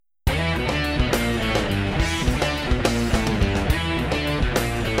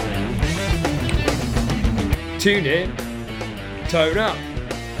Tune in, tone up.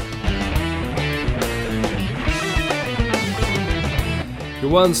 Your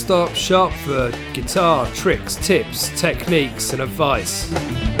one-stop shop for guitar tricks, tips, techniques and advice.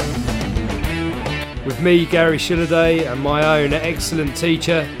 With me, Gary Shilladay, and my own excellent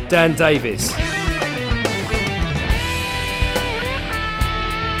teacher, Dan Davis.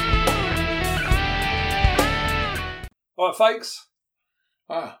 Alright folks.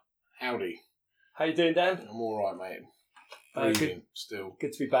 Howdy. How you doing, Dan? I'm alright, mate. Good. Still.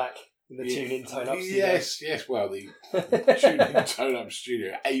 Good to be back in the Tune-In Tone-Up studio. Yes, well, the Tune-In Tone-Up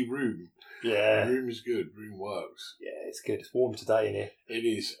studio, a room. Yeah. The room is good, room works. Yeah, it's good. It's warm today in here. It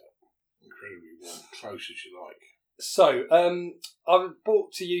is incredibly warm, close as you like. So, I've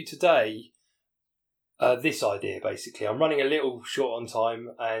brought to you today this idea, basically. I'm running a little short on time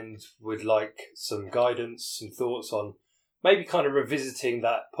and would like some guidance, some thoughts on maybe kind of revisiting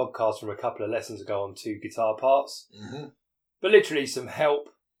that podcast from a couple of lessons ago on 2 guitar parts. Mm-hmm. But literally some help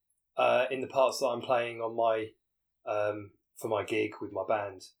in the parts that I'm playing on my for my gig with my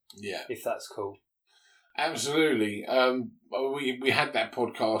band. Yeah. If that's cool. Absolutely. We had that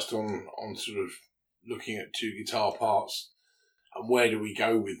podcast on sort of looking at 2 guitar parts and where do we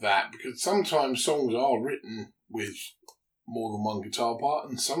go with that? Because sometimes songs are written with more than one guitar part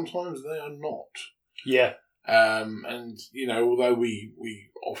and sometimes they are not. Yeah. And, you know, although we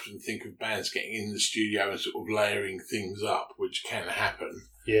often think of bands getting in the studio and sort of layering things up, which can happen.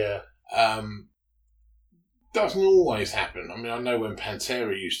 Yeah. Doesn't always happen. I mean, I know when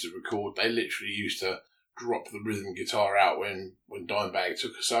Pantera used to record, they literally used to drop the rhythm guitar out when Dimebag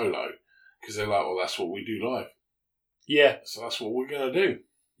took a solo because they're like, well, that's what we do live. Yeah. So that's what we're going to do.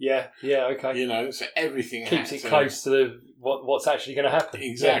 Yeah, okay. You know, so everything keeps it close to what's actually going to happen.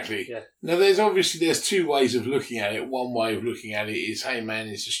 Exactly. Yeah. Now, there's 2 ways of looking at it. One way of looking at it is, hey man,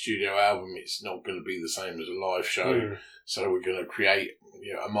 it's a studio album. It's not going to be the same as a live show. So we're going to create,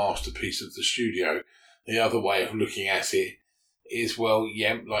 you know, a masterpiece of the studio. The other way of looking at it is, well,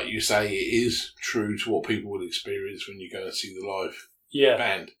 yeah, like you say, it is true to what people will experience when you go and see the live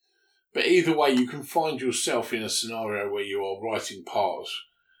band. But either way, you can find yourself in a scenario where you are writing parts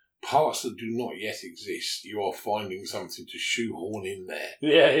that do not yet exist. You are finding something to shoehorn in there.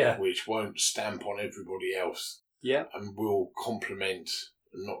 Yeah. Which won't stamp on everybody else. Yeah. And will complement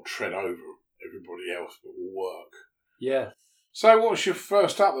and not tread over everybody else, but will work. Yeah. So what's your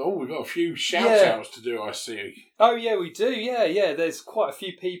first up? Oh, we've got a few shout-outs to do, I see. Oh, yeah, we do. Yeah. There's quite a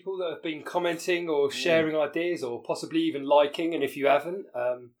few people that have been commenting or sharing ideas or possibly even liking. And if you haven't,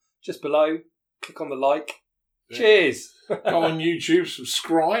 just below, click on the like. Yeah. Cheers. Go on YouTube,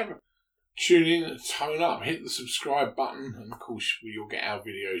 subscribe, tune in, tone up, hit the subscribe button, and of course you'll get our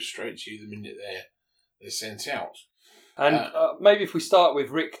videos straight to you the minute they're sent out. And maybe if we start with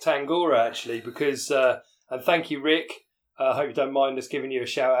Rick Tangora, actually, because, and thank you, Rick. I hope you don't mind us giving you a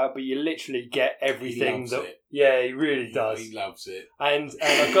shout out, but you literally get everything he loves it. Yeah, he really does. He loves it. And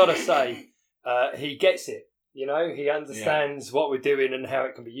I've got to say, he gets it. You know, he understands what we're doing and how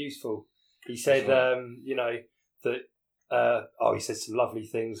it can be useful. He said, you know, that, he said some lovely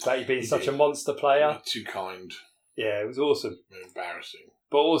things about you being such a monster player. You're too kind. Yeah, it was awesome. Embarrassing.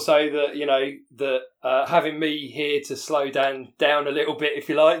 But also that, you know, that having me here to slow down a little bit, if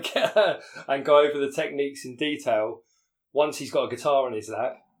you like, and go over the techniques in detail, once he's got a guitar on his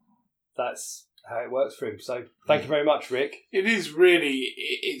lap, that's how it works for him. So thank you very much, Rick. It is really,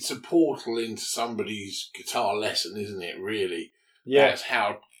 it's a portal into somebody's guitar lesson, isn't it, really? Yeah. That's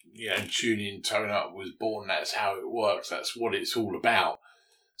how, you know, Tune-In Tone-Up was born. That's how it works. That's what it's all about.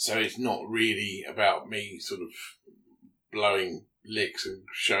 So it's not really about me sort of blowing licks and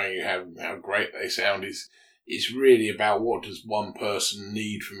showing you how great they sound. It's really about what does one person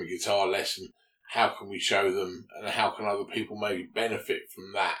need from a guitar lesson, how can we show them, and how can other people maybe benefit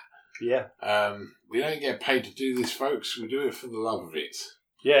from that. Yeah. We don't get paid to do this, folks. We do it for the love of it.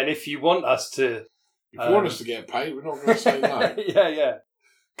 Yeah, and if you want us to... If you want us to get paid, we're not going to say no. Yeah.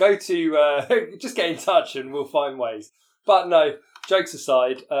 Go to... just get in touch and we'll find ways. But no, jokes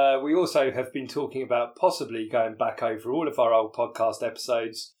aside, we also have been talking about possibly going back over all of our old podcast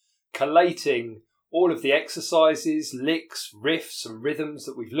episodes, collating all of the exercises, licks, riffs and rhythms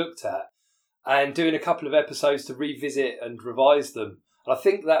that we've looked at, and doing a couple of episodes to revisit and revise them. I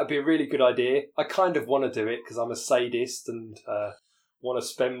think that would be a really good idea. I kind of want to do it because I'm a sadist and want to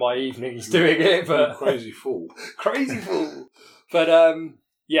spend my evenings doing it. But crazy fool. But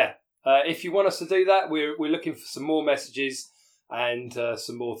if you want us to do that, we're looking for some more messages and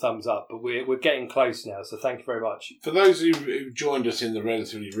some more thumbs up. But we're getting close now, so thank you very much. For those who joined us in the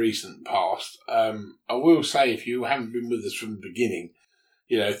relatively recent past, I will say if you haven't been with us from the beginning,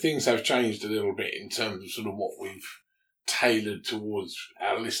 things have changed a little bit in terms of sort of what we've tailored towards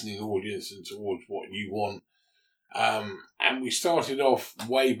our listening audience and towards what you want. And we started off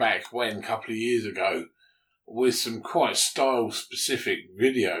way back when, a couple of years ago, with some quite style-specific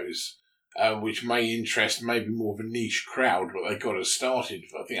videos, which may interest maybe more of a niche crowd, but they got us started.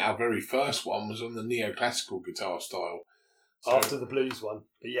 I think our very first one was on the neoclassical guitar style. So, after the blues one,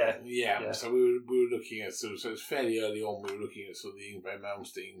 but yeah. So we were looking at so it's fairly early on. We were looking at sort of the Yngwie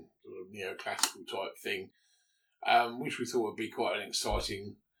Malmsteen sort of neoclassical type thing, which we thought would be quite an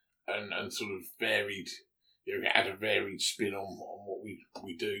exciting and sort of varied. Add a varied spin on what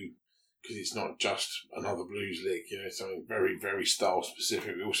we do, because it's not just another blues lick. Something very very style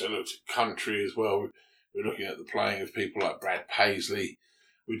specific. We also looked at country as well. We're looking at the playing of people like Brad Paisley.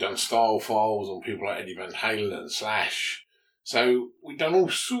 We've done style files on people like Eddie Van Halen and Slash. So we've done all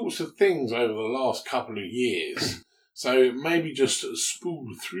sorts of things over the last couple of years. So maybe just spool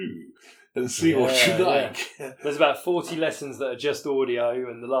through and see what you like. Yeah. There's about 40 lessons that are just audio,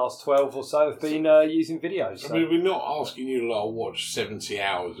 and the last 12 or so have been using videos. So. I mean, we're not asking you to watch 70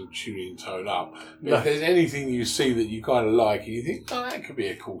 hours of tuning Tone Up. But if there's anything you see that you kind of like and you think, that could be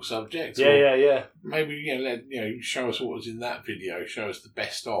a cool subject. Yeah. Maybe, show us what was in that video. Show us the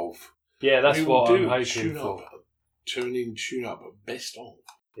best of. Yeah, that's what I'm hoping for. Tune up, best of.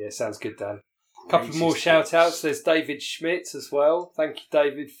 Yeah, sounds good, Dan. A couple more shout-outs. There's David Schmidt as well. Thank you,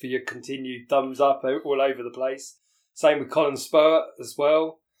 David, for your continued thumbs up all over the place. Same with Colin Spoert as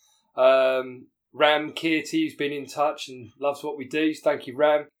well. Ram Kirti, who's been in touch and loves what we do. Thank you,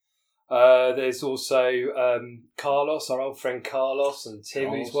 Ram. There's also Carlos, our old friend Carlos, and Tim,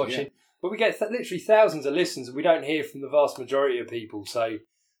 who's watching. Yeah. But we get literally thousands of listens, and we don't hear from the vast majority of people. So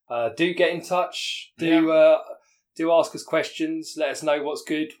do get in touch. Do ask us questions. Let us know what's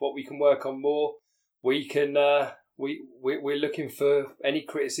good, what we can work on more. We can. We're looking for any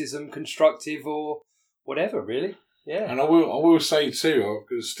criticism, constructive or whatever. Really, yeah. And I will say too. I'm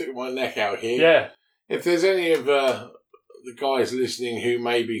going to stick my neck out here. Yeah. If there's any of the guys listening who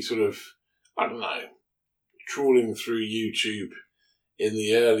may be sort of, I don't know, trawling through YouTube in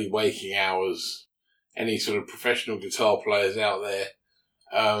the early waking hours, any sort of professional guitar players out there,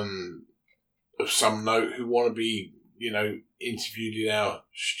 of some note who want to be, interviewed in our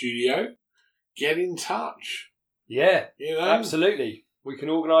studio, get in touch. Yeah, absolutely. We can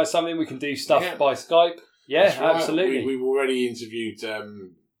organise something. We can do stuff by Skype. Yeah, right. Absolutely. We've already interviewed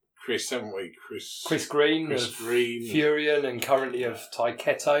Chris, haven't we? Chris Green Furion, and currently of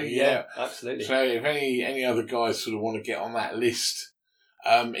Taiketo. Yeah, absolutely. So if any other guys sort of want to get on that list,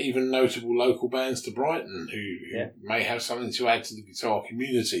 even notable local bands to Brighton who may have something to add to the guitar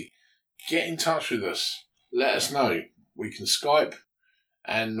community, get in touch with us. Let us know. We can Skype,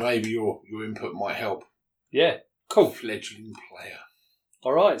 and maybe your input might help. Yeah, cool. Fledgling player.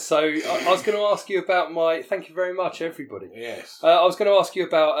 All right, so I was going to ask you about my... Thank you very much, everybody. Yes. I was going to ask you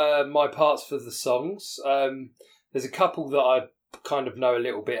about my parts for the songs. There's a couple that I kind of know a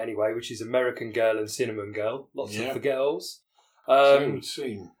little bit anyway, which is American Girl and Cinnamon Girl. Lots of the girls. So it would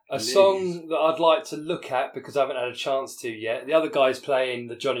seem. A song that I'd like to look at because I haven't had a chance to yet. The other guy's playing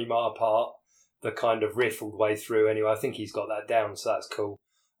the Johnny Marr part, the kind of riff all the way through anyway. I think he's got that down, so that's cool.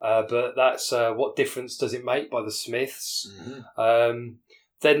 But that's What Difference Does It Make by the Smiths. Mm-hmm.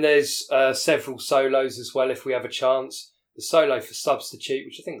 Then there's several solos as well if we have a chance. The solo for Substitute,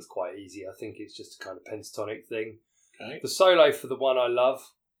 which I think is quite easy. I think it's just a kind of pentatonic thing. Okay. The solo for The One I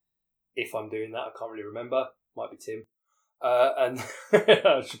Love, if I'm doing that, I can't really remember. Might be Tim. And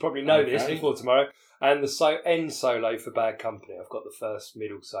I should probably know this before tomorrow. And the end solo for Bad Company. I've got the first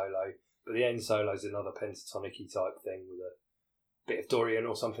middle solo, but the end solo is another pentatonic-y type thing with a bit of Dorian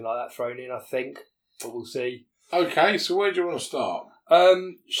or something like that thrown in, I think. But we'll see. Okay, so where do you want to start?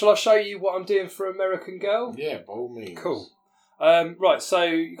 Shall I show you what I'm doing for American Girl? Yeah, by all means. Cool. Right, so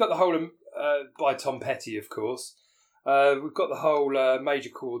you've got the whole by Tom Petty, of course. We've got the whole major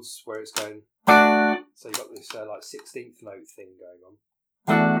chords where it's going. So you've got this 16th note thing going on.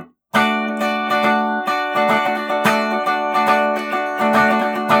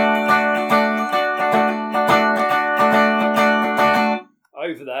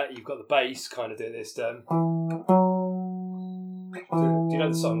 Over that, you've got the bass kind of doing this. Do you know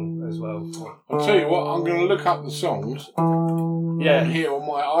the song as well? I'll tell you what, I'm going to look up the songs here on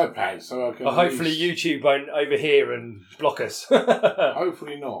my iPad so I can... Well, hopefully YouTube won't overhear and block us.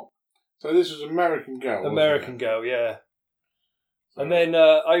 Hopefully not. So this was American Girl. American Girl, yeah. And then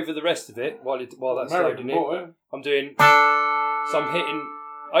over the rest of it, while that's loading in, I'm doing... So I'm hitting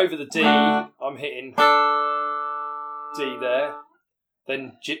over the D, I'm hitting D there.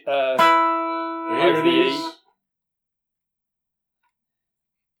 Then over the E.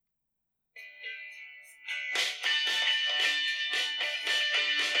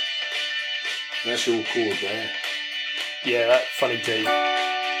 special chord there. Yeah, that funny D.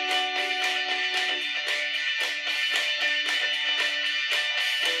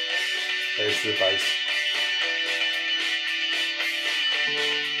 There's the bass.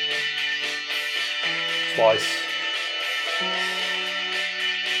 Twice.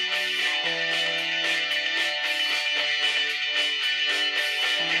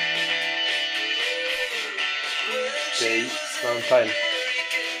 D, no, I'm playing.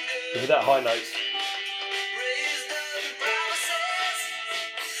 Look at that high note.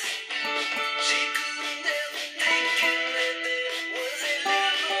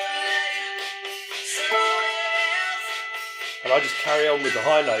 And I just carry on with the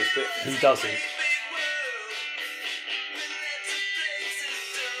high notes, but he doesn't.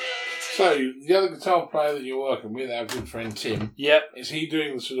 So, the other guitar player that you're working with, our good friend Tim, Yep. is he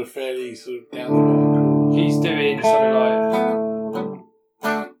doing the sort of fairly sort of down the line? He's doing something like...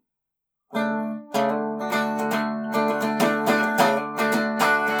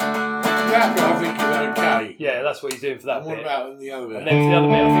 That bit I think is okay. Yeah, that's what he's doing for that And what bit. about the other bit? And then for the other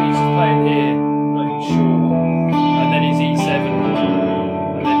bit, I think he's just playing here. I'm not even sure. And then he's E7,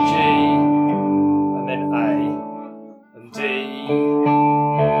 and then G, and then A, and D,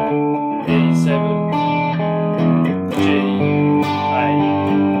 E7, G, A.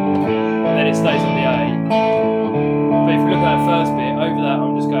 And then it stays on the A. But if you look at that first bit, over that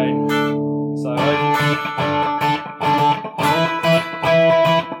I'm just going, so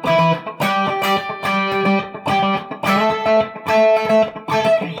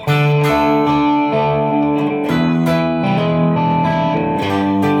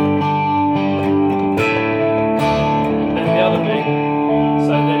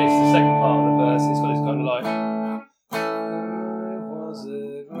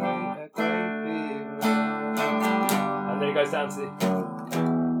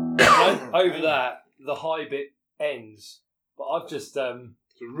over that, the high bit ends. But I've just... So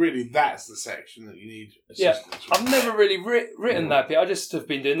really, that's the section that you need yeah, assistance with. I've never really written that bit. I just have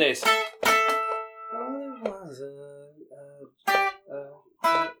been doing this. Hang on,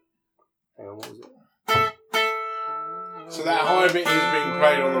 what was it? So that high bit is being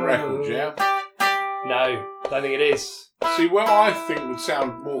played on the record, yeah? No, don't think it is. See, what I think would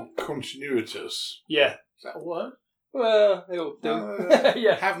sound more continuous. Yeah. Is that a word? Well, it'll do.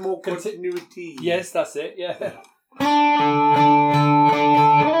 Yeah. Have more continuity. Yes, that's it, yeah.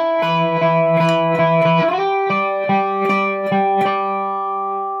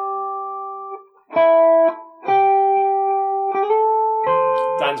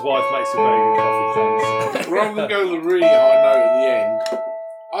 Dan's wife makes a very good coffee, thanks. Rather than go the really high note at the end,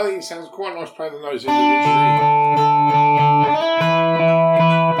 I think it sounds quite nice playing the notes individually.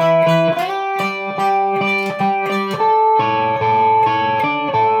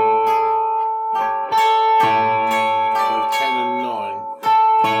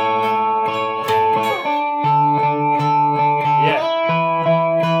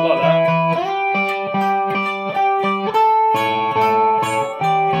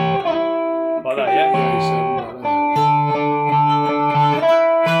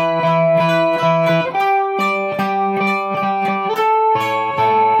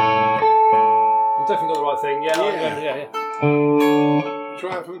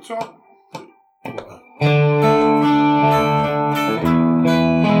 Try it from the top.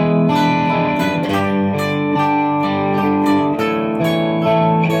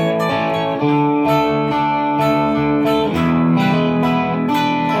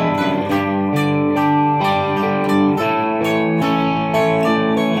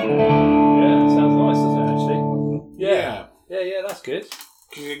 That's good.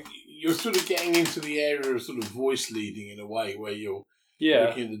 You're sort of getting into the area of sort of voice leading in a way where you're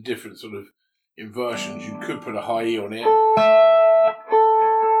looking at the different sort of inversions. You could put a high E on it,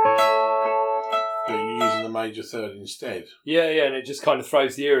 but you're using the major third instead. Yeah, and it just kind of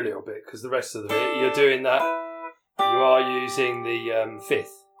throws the ear a little bit because the rest of the bit you're doing that. You are using the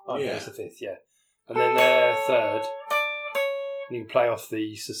fifth. Oh, yeah, it's the fifth. Yeah, and then the third. And you can play off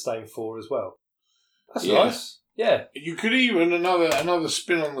the sustain 4 as well. That's nice. Yeah. You could even, another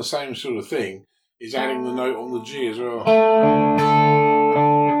spin on the same sort of thing is adding the note on the G as well.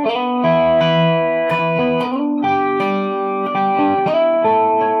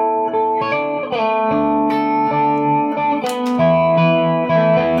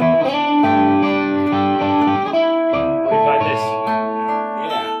 Are you playing this?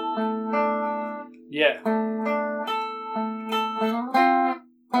 Yeah. Yeah.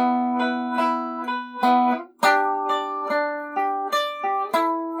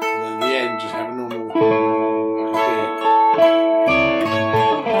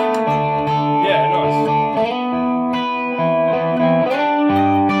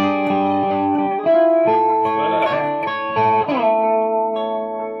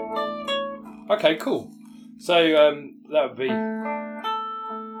 Okay, cool. So that would be.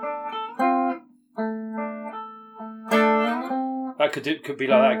 That could be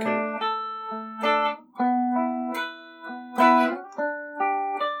like that.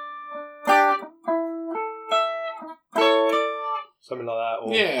 Something like that.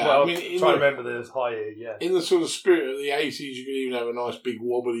 Or, yeah, well, I mean, try to remember the high E, yeah. In the sort of spirit of the 80s, you could even have a nice big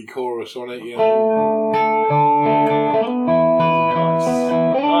wobbly chorus on it, you know.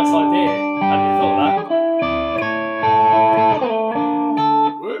 Nice idea. Hadn't you thought of that?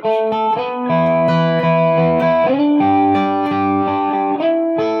 Whoops.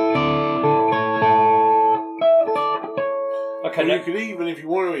 Okay, well, you could even, if you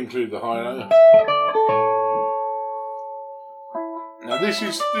want to include the high note. Now this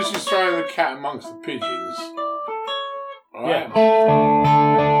is throwing the cat amongst the pigeons. All right. Yeah.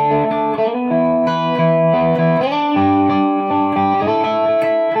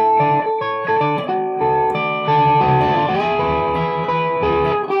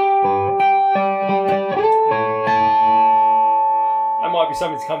 Be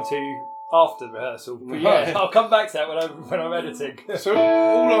something to come to after the rehearsal. But yeah, I'll come back to that when I'm editing. So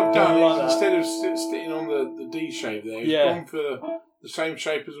all I've done is instead of sitting on the D shape there, gone for the same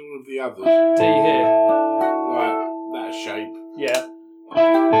shape as all of the others. D here, like that shape. Yeah.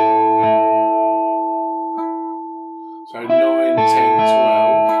 So 9, 10,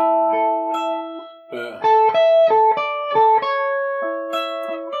 12. But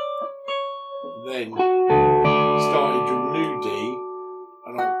then started your new D.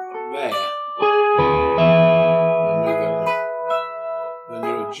 And I'm there. And then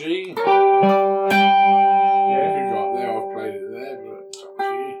you're a G. Yeah, if you got there, I've played it there, but it's up to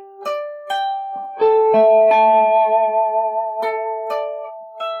you.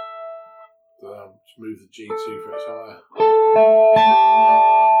 So just move the G 2 frets higher.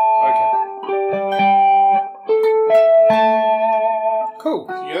 Okay. Cool.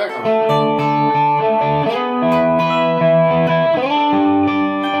 So you get that kind of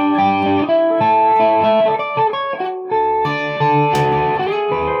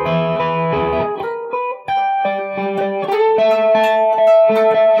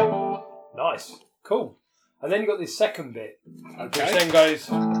Cool. And then you've got this second bit, okay. which then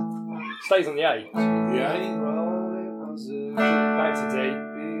stays on the A. The A. Back to D.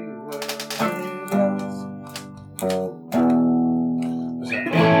 What's that?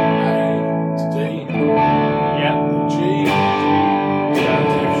 A to D. Yeah. G. Down to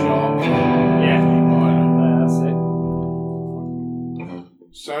F sharp. Yeah. E minor. That's it.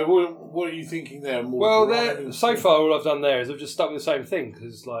 So what are you thinking there? More well, so far all I've done there is I've just stuck with the same thing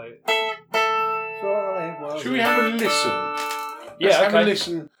because like. Should we have a listen? Let's have a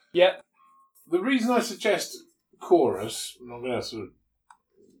listen. Yeah. The reason I suggest chorus, and I'm going to sort of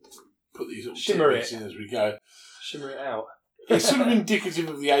put these little tidbits in as we go. Shimmer it out. It's sort of indicative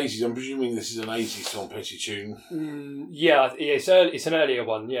of the 80s. I'm presuming this is an 80s Tom Petty tune. Yeah, it's an earlier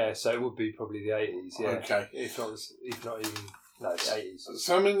one, yeah, so it would be probably the 80s, yeah. Okay. If not even, no, the 80s.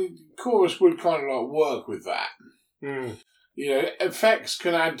 So, I mean, chorus would kind of like work with that. Mm. You know, effects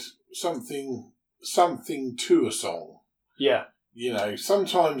can add something to a song. Yeah. You know,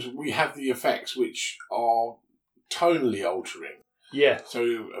 sometimes we have the effects which are tonally altering. Yeah.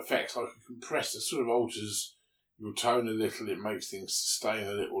 So effects like a compressor sort of alters your tone a little, it makes things sustain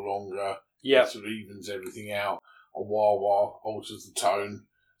a little longer. Yeah. It sort of evens everything out. A wah-wah alters the tone.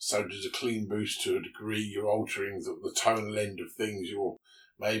 So does a clean boost to a degree. You're altering the tonal end of things. You're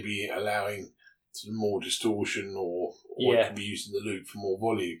maybe allowing some more distortion or it can be used in the loop for more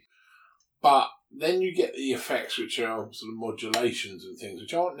volume. But then you get the effects which are sort of modulations and things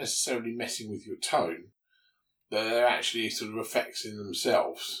which aren't necessarily messing with your tone. They're actually sort of effects in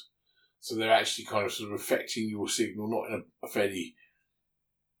themselves. So they're actually kind of sort of affecting your signal, not in a fairly,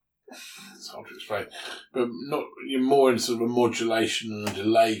 it's hard to explain, but not more in sort of a modulation and a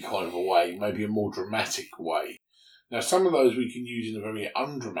delay kind of a way, maybe a more dramatic way. Now, some of those we can use in a very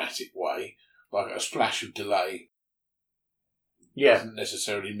undramatic way, like a splash of delay. Yeah. Doesn't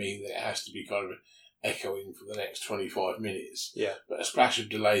necessarily mean that it has to be kind of echoing for the next 25 minutes. Yeah. But a splash of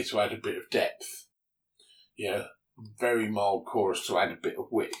delay to add a bit of depth. Yeah. Very mild chorus to add a bit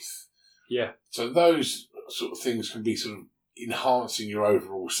of width. Yeah. So those sort of things can be sort of enhancing your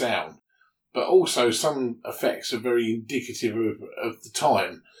overall sound. But also some effects are very indicative of the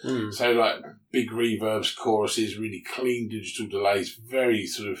time. Mm. So like big reverbs, choruses, really clean digital delays, very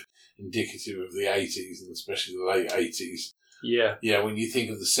sort of indicative of the 80s and especially the late 80s. Yeah. Yeah, when you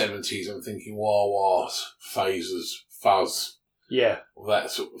think of the 70s, I'm thinking wah-wahs, phasers, fuzz. Yeah. All that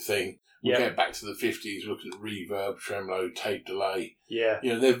sort of thing. We get back to the 50s, looking at reverb, tremolo, tape delay. Yeah.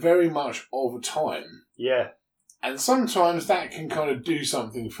 They're very much of a time. Yeah. And sometimes that can kind of do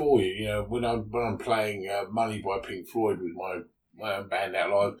something for you. When I'm playing Money by Pink Floyd with my own band out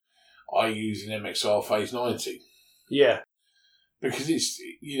live, I use an MXR Phase 90. Yeah. Because it's,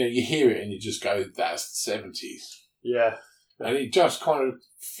 you hear it and you just go, that's the 70s. Yeah. And it just kind of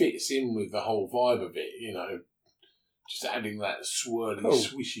fits in with the whole vibe of it, just adding that swirly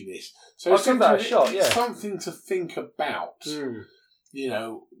swishiness. So I'll give that a shot, it's something to think about.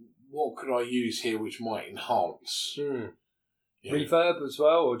 What could I use here which might enhance? Reverb as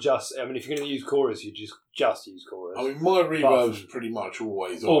well, or just, if you're going to use chorus, you just use chorus. My reverb's pretty much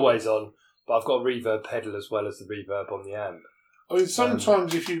always on. Always on, but I've got a reverb pedal as well as the reverb on the amp.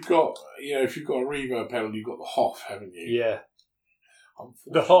 Sometimes if you've got, a reverb pedal, you've got the Hoff, haven't you? Yeah.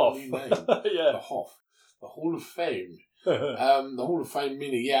 The Hoff. Named. Yeah. The Hoff. The Hall of Fame. The Hall of Fame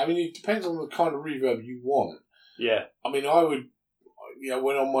Mini. Yeah, it depends on the kind of reverb you want. Yeah. I would,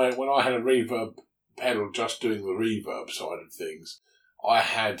 when I had a reverb pedal just doing the reverb side of things, I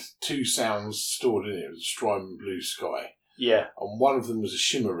had two sounds stored in it. It was Strymon and Blue Sky. Yeah. And one of them was a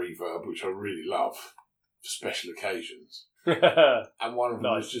shimmer reverb, which I really love for special occasions. And one of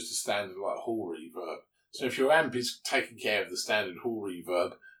them was just a standard hall reverb. So if your amp is taking care of the standard hall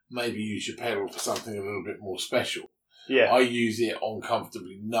reverb, maybe use your pedal for something a little bit more special. Yeah. I use it on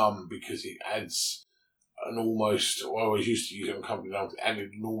Comfortably Numb because it adds I always used to use it on Comfortably Numb, it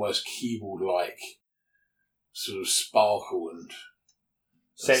added an almost keyboard-like sort of sparkle and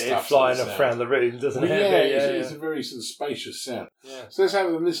sent it flying around the room, doesn't it? It's a very sort of spacious sound. Yeah. So let's have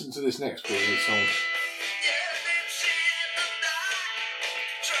a listen to this next bit of this song.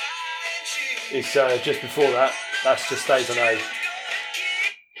 It's just before that. That's just Stays on A.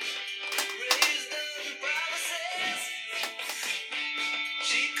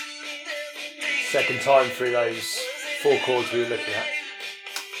 Second time through those four chords we were looking at.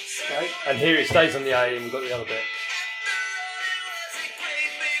 Okay. And here it stays on the A and we've got the other bit.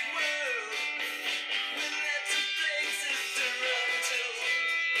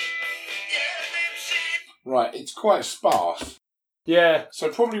 Right, it's quite sparse. Yeah. So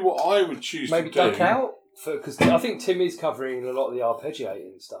probably what I would choose maybe to do... duck out, because I think Tim is covering a lot of the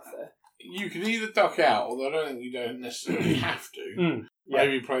arpeggiating stuff there. You can either duck out, although I don't think you don't necessarily have to. Yeah.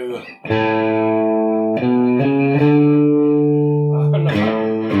 Maybe play the... Oh, no.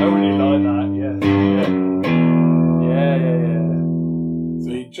 I really like that, yeah. So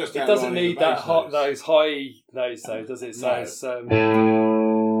you just it doesn't need those high notes though, does it? So no. it's...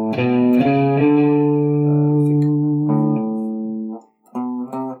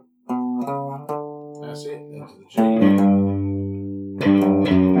 That's it, into the G.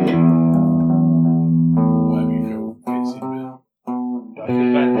 Whatever you feel fits in there. Got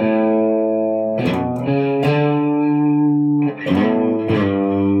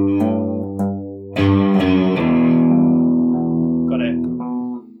it.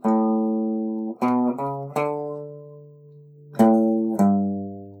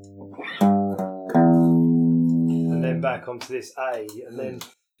 And then back onto this A, and then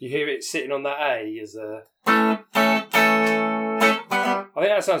you hear it sitting on that A as a... I think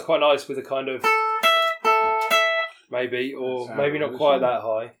that sounds quite nice with a kind of... Maybe, or maybe not quite that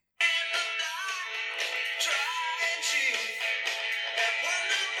high.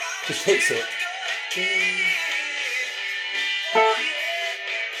 Just hits it.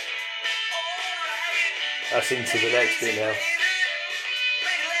 That's into the next bit now.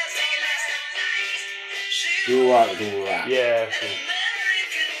 You're alright with all that. Yeah.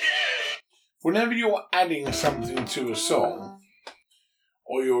 Whenever you're adding something to a song,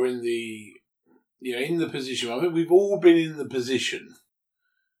 or you're in the position, I think we've all been in the position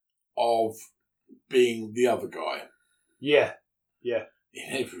of being the other guy. Yeah. In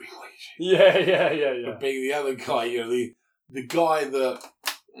every way. Yeah. But being the other guy, the guy that,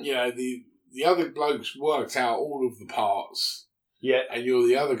 the other bloke's worked out all of the parts. Yeah. And you're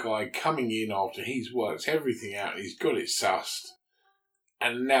the other guy coming in after he's worked everything out and he's got it sussed.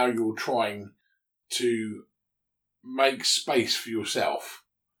 And now you're trying to make space for yourself.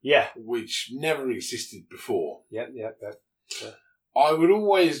 Yeah. Which never existed before. Yep. I would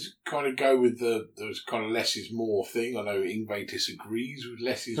always kind of go with the kind of less is more thing. I know Ingve disagrees with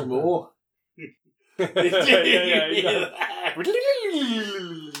less is more. yeah.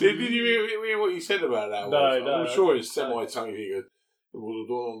 Did you hear what you said about that? No. I'm sure it's semi-tongue. He goes, well, I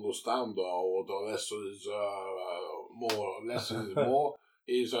don't understand or the less is more. Less is more.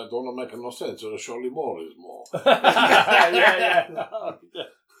 Is don't make no sense. Surely more is more. yeah.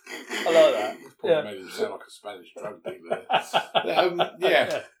 I like that. Probably made him sound like a Spanish drug dealer.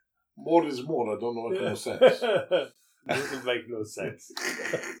 Yeah. More is more, I don't know what more sense. Doesn't make no sense.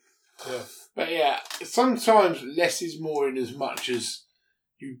 Yeah. But yeah, sometimes less is more in as much as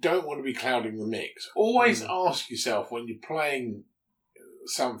you don't want to be clouding the mix. Always ask yourself when you're playing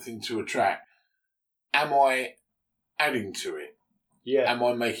something to a track, am I adding to it? Yeah. Am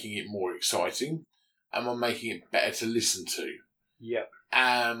I making it more exciting? Am I making it better to listen to? Yeah.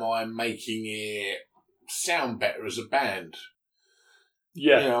 Am I making it sound better as a band?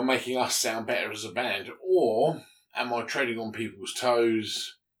 Yeah. You know, I'm making us sound better as a band. Or am I treading on people's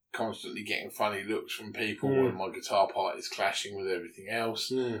toes, constantly getting funny looks from people when my guitar part is clashing with everything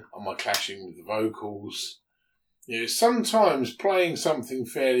else? Am I clashing with the vocals? You know, sometimes playing something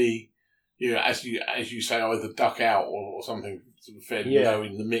fairly, you know, as you say, either duck out or something sort of fairly low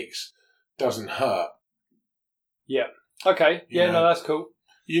in the mix doesn't hurt. Yeah. Okay. Yeah, You know, no, that's cool.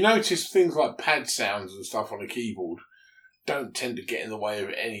 You notice things like pad sounds and stuff on a keyboard don't tend to get in the way of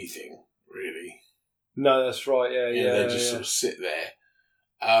anything, really. No, that's right. Yeah. They just sort of sit there.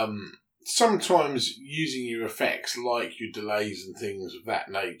 Sometimes using your effects, like your delays and things of that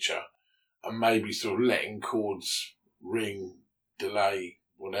nature, and maybe sort of letting chords ring, delay,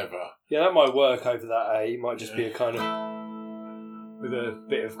 whatever. Yeah, that might work over that A. It might just be a kind of with a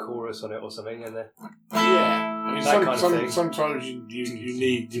bit of chorus on it or something, and then I mean, that kind of thing. Sometimes you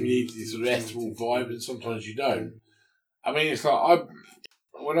need this sort of ethereal vibe, and sometimes you don't. I mean, it's like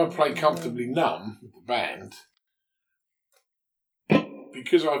when I play Comfortably Numb with the band,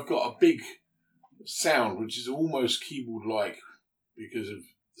 because I've got a big sound which is almost keyboard-like because of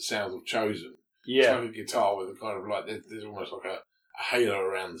the sounds I've chosen. Yeah. It's like a guitar with a kind of like there's almost like a halo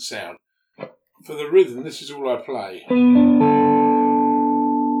around the sound. For the rhythm, this is all I play.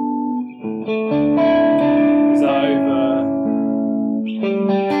 Is that over?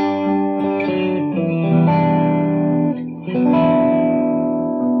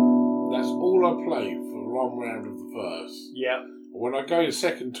 That's all I play for one round of the verse. Yeah. When I go the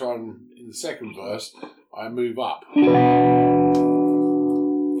second time in the second verse, I move up.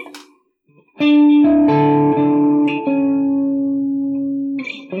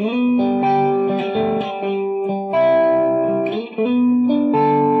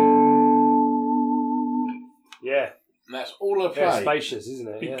 Yeah. And that's all I play. Very spacious, isn't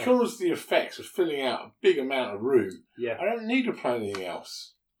it? Because the effects are filling out a big amount of room, Yeah. I don't need to play anything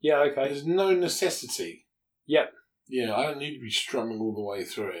else. Yeah, okay. There's no necessity. Yep. Yeah, I don't need to be strumming all the way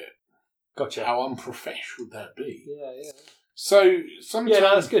through it. Gotcha. How unprofessional would that be? Yeah. So, sometimes... Yeah,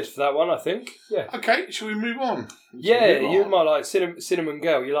 no, that's good for that one, I think. Yeah. Okay, shall we move on? You might like Cinnamon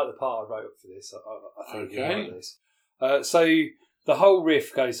Girl. You like the part I wrote up for this. I think you like this. So the whole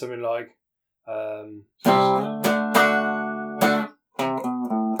riff goes something like...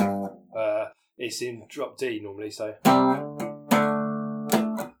 it's in drop D normally, so...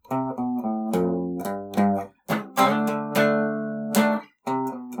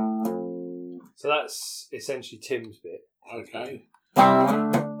 So that's essentially Tim's bit. Okay.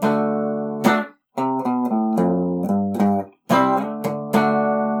 And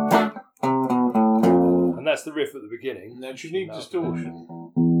that's the riff at the beginning. Now, do you need distortion?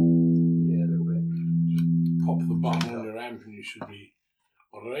 Yeah, a little bit. Pop the button on your amp and you should be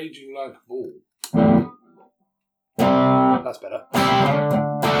raging like a bull. That's better.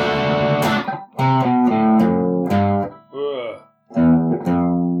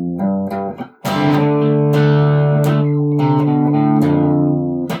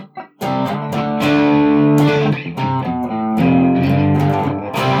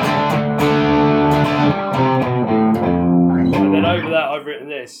 And then over that I've written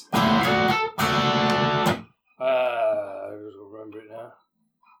this. I'll remember it now.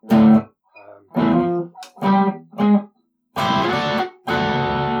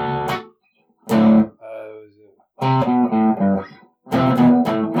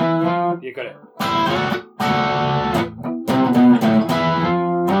 You got it.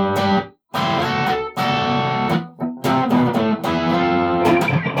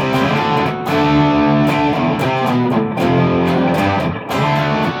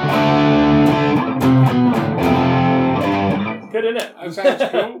 Good, isn't it? That sounds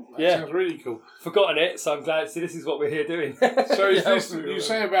cool. Yeah. Sounds really cool. Forgotten it, so I'm glad. See, this is what we're here doing. So is this, you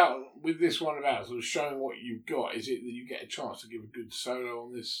say about, with this one about sort of showing what you've got, is it that you get a chance to give a good solo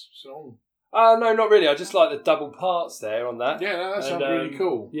on this song? No, not really. I just like the double parts there on that. Yeah, no, that sounds really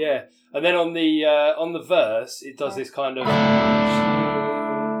cool. Yeah, and then on the verse, it does this kind of.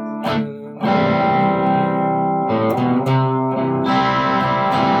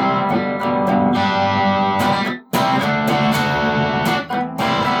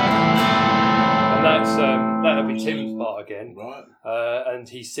 And that'll be Tim's part again. Right. and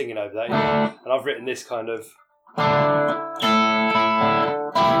he's singing over that. And I've written this kind of.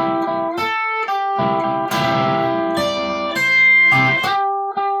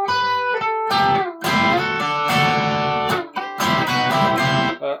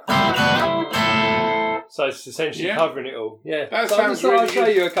 So it's essentially covering it all. Yeah, that so sounds I'll really show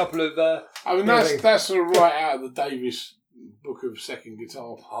good. you a couple of. I mean, that's sort of right out of the Davis book of second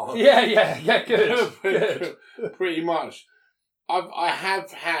guitar parts. Yeah, good. Pretty much. I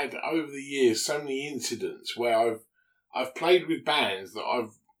have had over the years so many incidents where I've played with bands that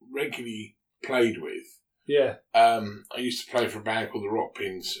I've regularly played with. Yeah. I used to play for a band called the Rock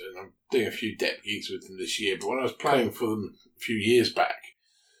Pins, and I'm doing a few depth gigs with them this year. But when I was playing for them a few years back,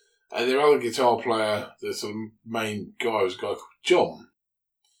 their other guitar player, the sort of main guy, was a guy called John.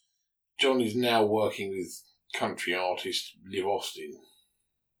 John is now working with country artist Liv Austin.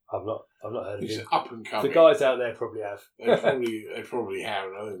 I've not heard of He's him. up and coming. The guys out there probably have. They probably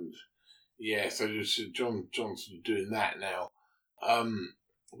have. And yeah, so just John's sort of doing that now.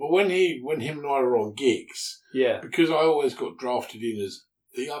 But when him and I were on gigs, because I always got drafted in as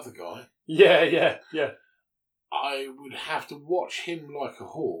the other guy. Yeah. I would have to watch him like a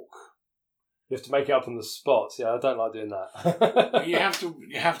hawk. You have to make it up on the spot. Yeah, I don't like doing that. you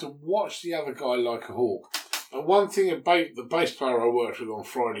have to watch the other guy like a hawk. And one thing about the bass player I worked with on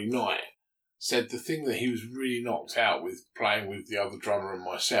Friday night said the thing that he was really knocked out with playing with the other drummer and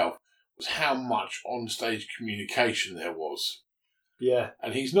myself was how much on-stage communication there was. Yeah.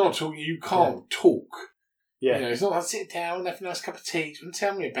 And he's not talking, you can't talk. Yeah. You know, it's not like sit down, have a nice cup of tea, and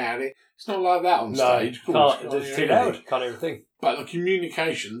tell me about it. It's not like that on stage. Of course, it's too loud. Can't hear a thing. But the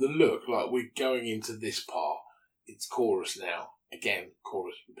communication, the look, like we're going into this part, it's chorus now. Again,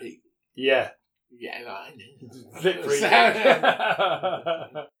 chorus repeat. Yeah. Yeah, I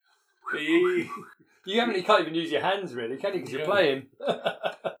You can't even use your hands really, can you? Because you're playing.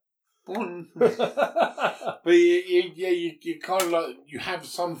 But you kind of like, you have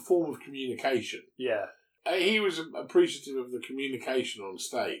some form of communication. Yeah. He was appreciative of the communication on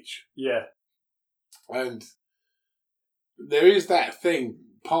stage. Yeah. And there is that thing,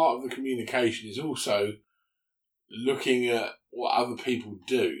 part of the communication is also looking at what other people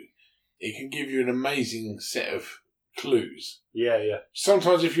do. It can give you an amazing set of clues. Yeah.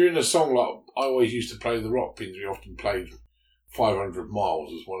 Sometimes if you're in a song, like I always used to play the Rock Pins, we often played 500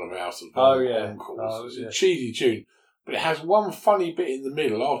 Miles as one of our sort of encores. It's a cheesy tune, but it has one funny bit in the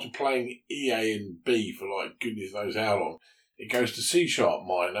middle. After playing E, A and B for like goodness knows how long, it goes to C sharp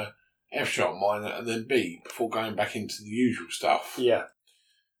minor, F sharp minor and then B before going back into the usual stuff. Yeah.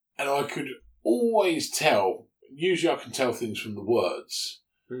 And I could always tell, usually I can tell things from the words,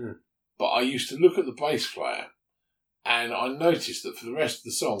 but I used to look at the bass player and I noticed that for the rest of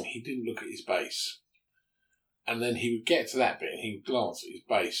the song he didn't look at his bass. And then he would get to that bit and he would glance at his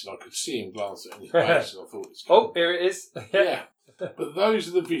bass and I could see him glance at his bass and I thought, it's oh, here it is. Yeah. But those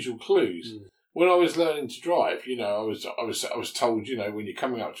are the visual clues. When I was learning to drive, you know, I was told, you know, when you're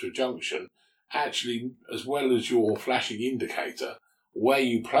coming up to a junction, actually, as well as your flashing indicator, where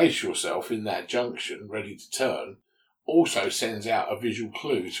you place yourself in that junction, ready to turn, also sends out a visual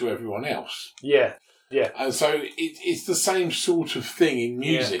clue to everyone else. Yeah. And so it's the same sort of thing in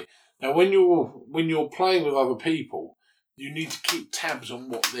music. Now, when you're playing with other people, you need to keep tabs on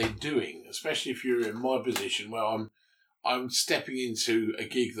what they're doing, especially if you're in my position where I'm stepping into a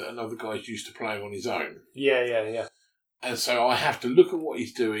gig that another guy's used to playing on his own. Yeah. And so I have to look at what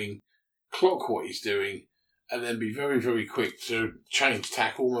he's doing, clock what he's doing, and then be very, very quick to change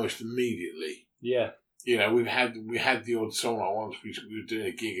tack almost immediately. Yeah. You know, we had the odd song like once we were doing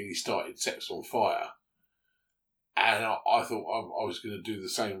a gig and he started Sets on Fire. And I thought I was going to do the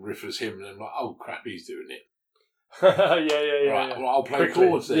same riff as him, and I'm like, oh crap, he's doing it. Yeah. Right, well, I'll play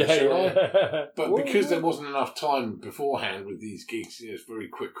chords then, shall I? But because there wasn't enough time beforehand with these gigs, you know, it's very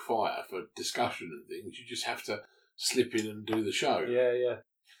quick fire for discussion and things. You just have to slip in and do the show. Yeah.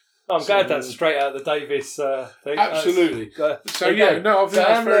 I'm glad that's straight out of the Davis thing. Absolutely. I think I'm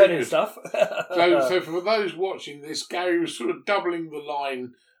I'm learning good. stuff. So for those watching this, Gary was sort of doubling the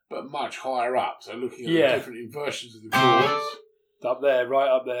line, but much higher up. So looking at the different inversions of the chords. Up there, right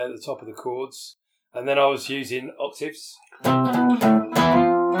up there at the top of the chords. And then I was using octaves.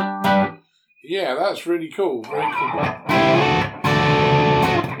 Yeah, that's really cool. Very cool.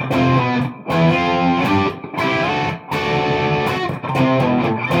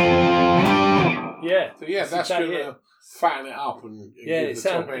 Yeah. So that's going to fatten it up and give the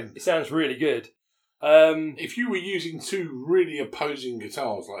top end. It sounds really good. If you were using two really opposing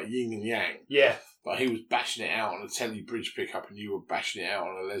guitars like yin and yang, like he was bashing it out on a Tele bridge pickup and you were bashing it out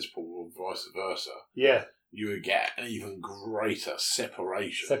on a Les Paul or vice versa, you would get an even greater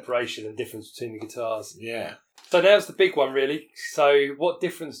separation. Separation and difference between the guitars. Yeah. So now's the big one, really. So what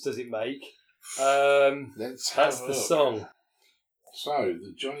difference does it make? Let's have That's a the look. song. So,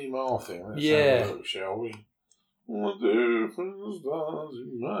 the Johnny Marr thing. Let's Yeah. have a look, shall we? What difference does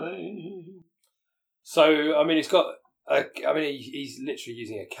it make? So, I mean, it's got... he's literally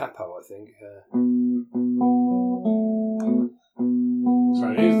using a capo, I think.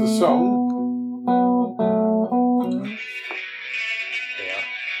 So, here's the song. Yeah.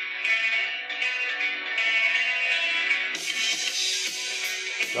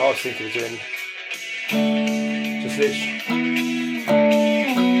 I was thinking of doing... just literally...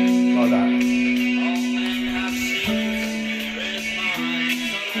 like that.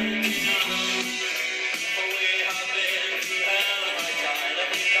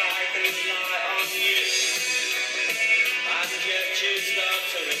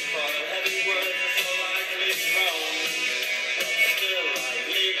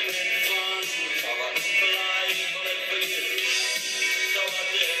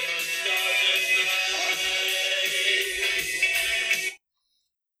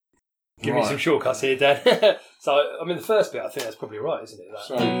 Give me some shortcuts here, Dan. So, I mean, the first bit, I think that's probably right, isn't it? That?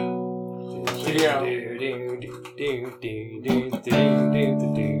 So, yeah.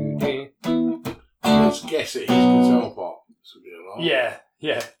 Let's guess it. His guitar part. This would be a lot.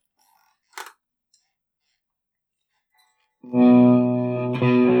 Yeah.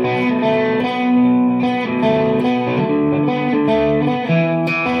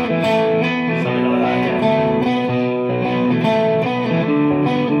 Something like that, yeah.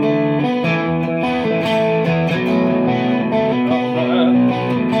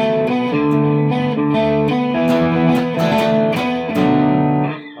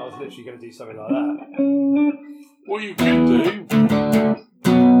 I was literally going to do something like that. What you could do,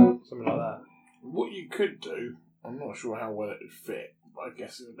 Something like that. what you could do, I'm not sure how well it would fit, but I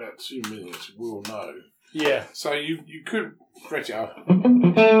guess in about 2 minutes we'll know. Yeah. So you could fret it up.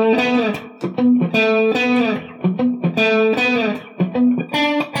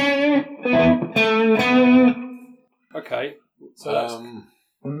 Okay. So that's...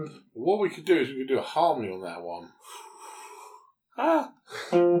 What we could do is we could do a harmony on that one.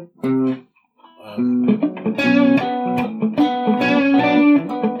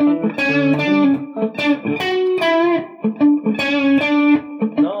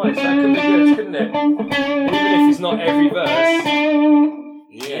 Nice, that could be good, couldn't it? Even if it's not every verse.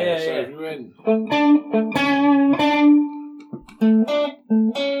 Yeah, so if we went...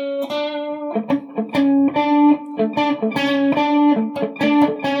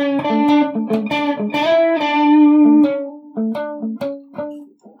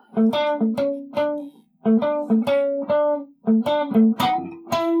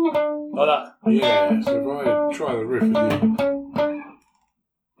 Like that. Yeah, so if I try the riff again.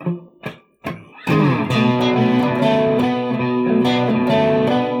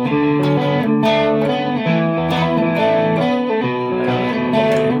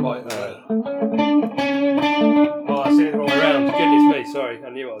 Oh, I see it the wrong way around. Goodness me, sorry. I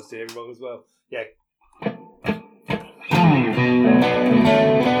knew what I was doing wrong as well. Yeah.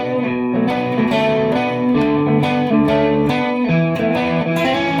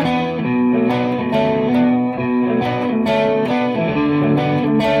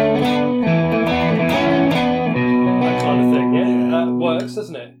 That kind of thing, yeah. That works,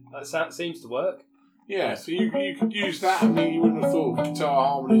 doesn't it? That seems to work. Yeah, so you could use that. I mean, you wouldn't have thought of guitar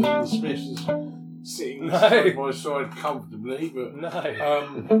harmonies and the Smiths as sitting side by side comfortably, but No.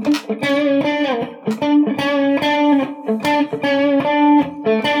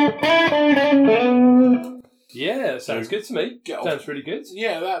 Yeah, sounds good to me. Sounds really good.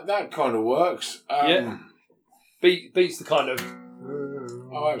 Yeah, that kind of works. Yeah. Beats the kind of...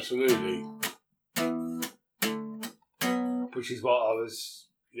 Oh, absolutely. Which is what I was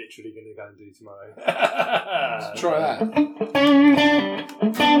literally going to go and do tomorrow. Let's try that.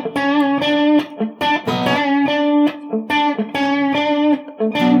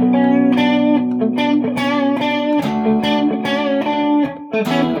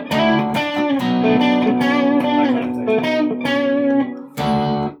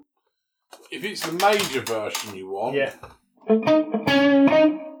 If it's the major version you want, Yeah.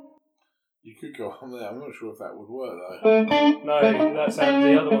 you could go on there. I'm not sure if that would work though. No,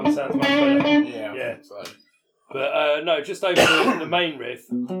 the other one sounds much better. Yeah, I Yeah. think so. But no, just over the main riff.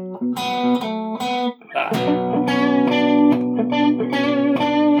 Ah.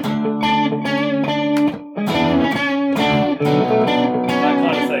 That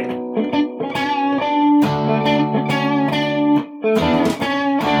kind of thing.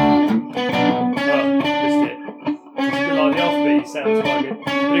 Well, this is quite good.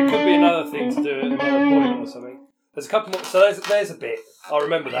 But it could be another thing to do at another point or something. There's a couple more. So there's a bit. I'll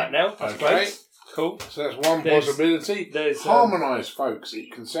remember that now. That's great. Cool. So that's one possibility. There's harmonise, folks.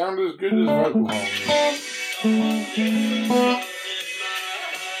 It can sound as good as vocal harmony.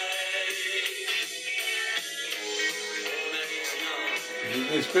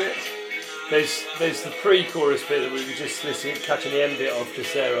 This bit. There's the pre-chorus bit that we were just listening, catching the end bit of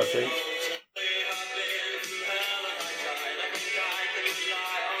just there, I think.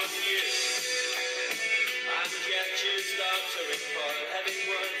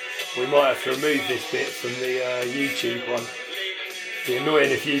 We might have to remove this bit from the YouTube one. It'd be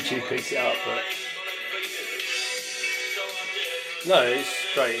annoying if YouTube picks it up, but no, it's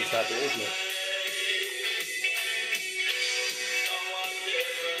straight into that bit, isn't it?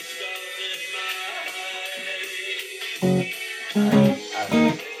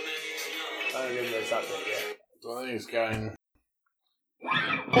 And then there's that bit, yeah. So I think it's going.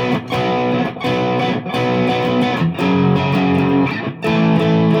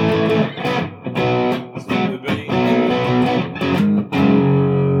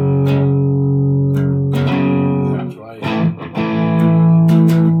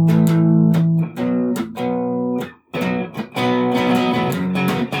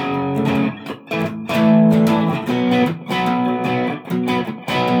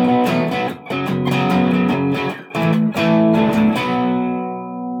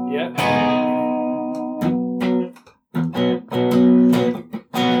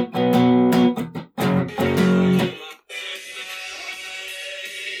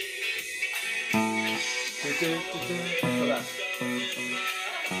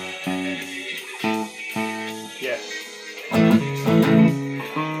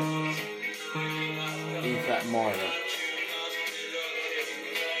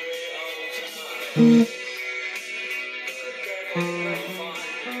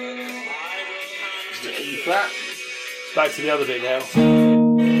 Back to the other bit now.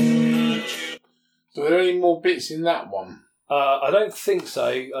 So are there any more bits in that one? I don't think so.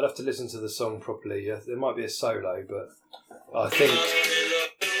 I'd have to listen to the song properly. There might be a solo, but I think...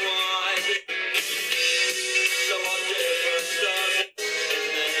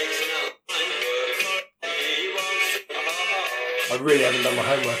 I really haven't done my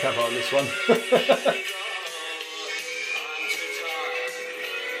homework, have I, on this one?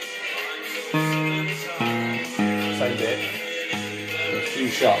 Same bit. C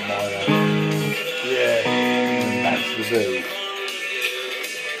sharp minor. Yeah. Back to the B.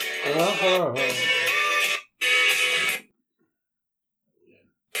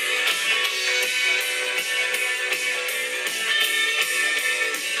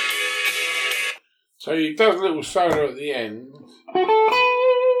 So he does a little solo at the end. All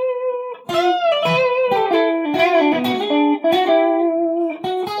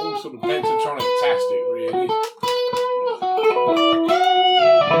sort of pentatonic-tastic, really.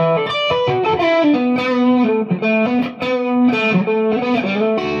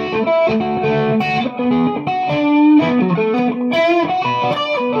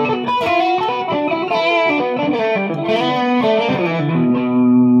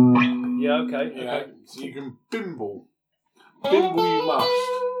 Okay. So you can bimble. Bimble you must.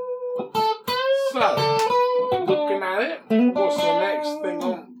 So, looking at it, what's the next thing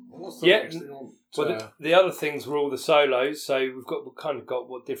on? Well, the other things were all the solos, so we've kind of got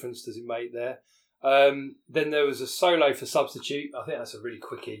what difference does it make there. Then there was a solo for Substitute. I think that's a really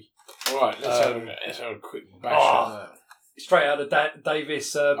quickie. All right, let's have a quick bash on that. Straight out of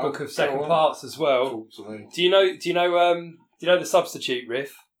Davis' book of second parts as well. Talk to me. Do you know the Substitute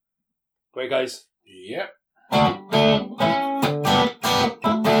riff? Where it goes? Yep.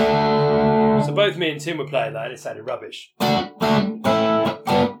 So both me and Tim were playing that and it sounded rubbish. So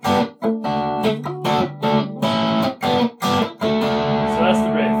that's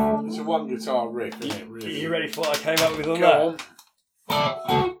the riff. It's a one guitar riff, isn't it? Really? Are you ready for what I came up with on Go that? on.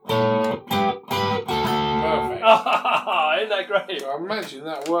 Perfect. Isn't that great? So I imagine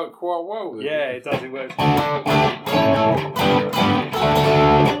that worked quite well with Yeah, it does. It works.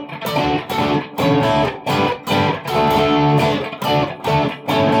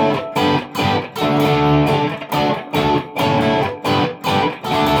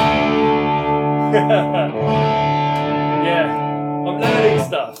 Yeah, I'm learning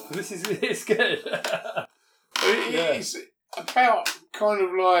stuff. It's good. It's about kind of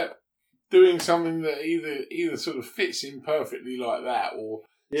like doing something that either sort of fits in perfectly like that or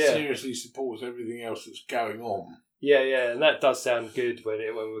seriously supports everything else that's going on. Yeah, and that does sound good when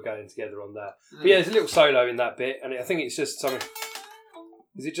we're going together on that. But yeah, there's a little solo in that bit, and I think it's just something.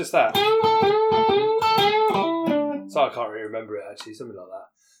 Is it just that? So I can't really remember it actually, something like that.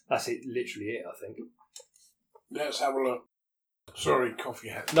 That's it, literally it, I think. Let's have a look. Sorry, coffee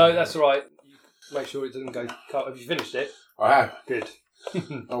hat. No, that's all right. Make sure it doesn't go cut. Have you finished it? I have. Good.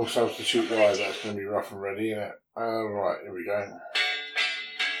 Oh, substitute guys, that's going to be rough and ready, isn't it? Right, here we go.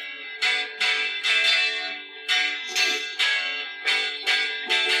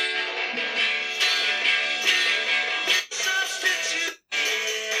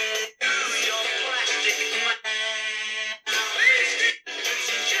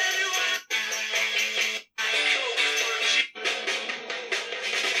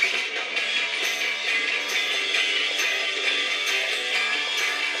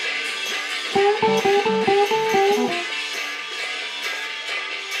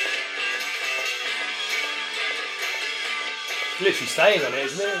 Literally staying on it,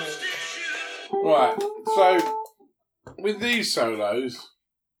 isn't it? Right, so with these solos,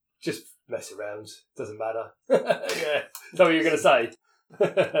 just mess around. Doesn't matter. Yeah. Is that what you're going to say?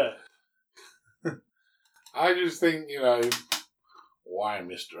 I just think, why,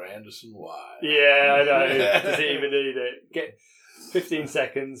 Mr. Anderson, why? Yeah, I know. Does it even need it? Get 15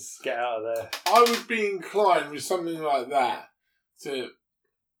 seconds, get out of there. I would be inclined with something like that to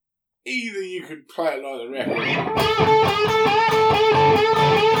either you could play it like the record.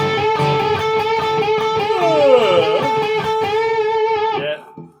 Yeah,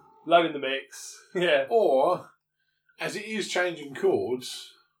 low in the mix. Yeah. Or, as it is changing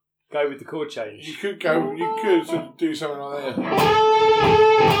chords, go with the chord change. You could sort of do something like that.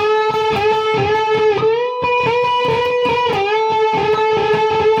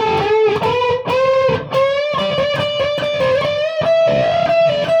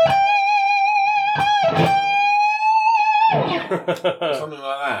 Something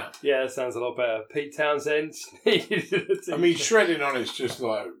like that. Yeah, that sounds a lot better. Pete Townsend. I mean, shredding on it's just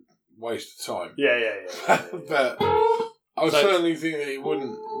like waste of time. Yeah. But I certainly think that it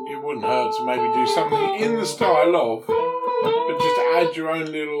wouldn't hurt to maybe do something in the style of, but just add your own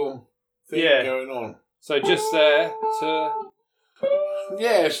little thing going on. So just there to...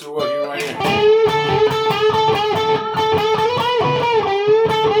 Yeah, it's sort of working right here.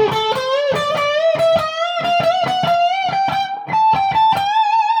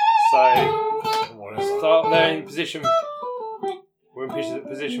 So, start there in position... We're in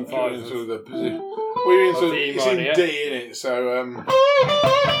position 5. It's in D, isn't it? So,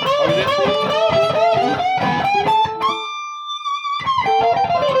 Oh, is it?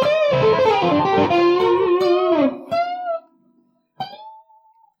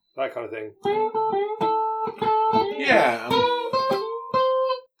 That kind of thing. Yeah.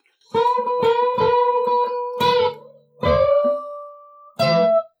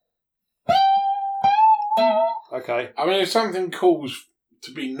 Okay. I mean, if something calls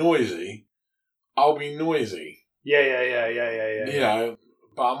to be noisy, I'll be noisy. Yeah.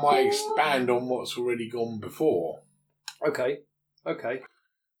 But I might expand on what's already gone before. Okay.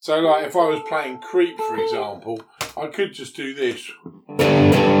 So, like, if I was playing Creep, for example, I could just do this.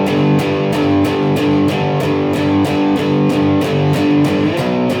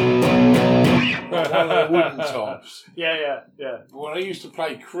 One of the wooden tops. Yeah. When I used to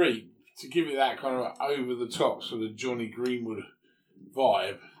play Creep, to give it that kind of over the top sort of Johnny Greenwood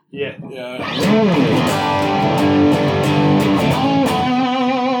vibe. Yeah. It's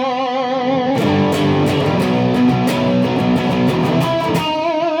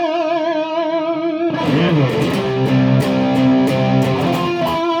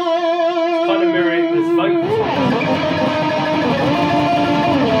kind of mirroring this vocals.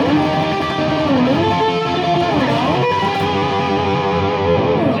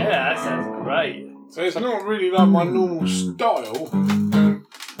 Yeah, that sounds great. So it's not really like my normal style,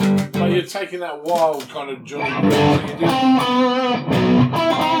 but you're taking that wild kind of Johnny Greenwood.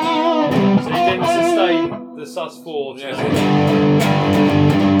 So you didn't sustain the sus4. Yes.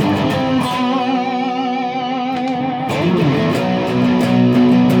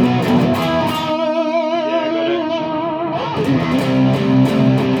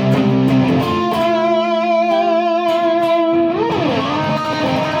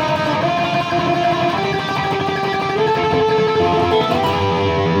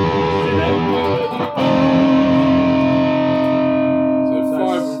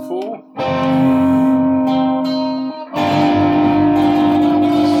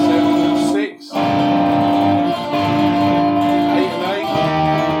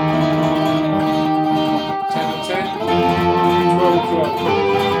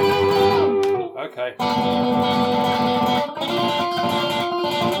 Okay.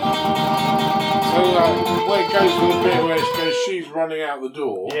 So where it goes to the bit where it goes, she's running out the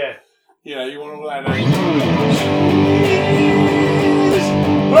door. Yeah. You know, you want all that. She's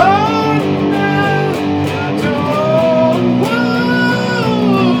run now to all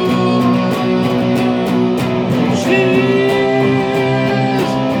world. She's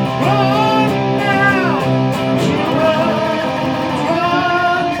run now. She runs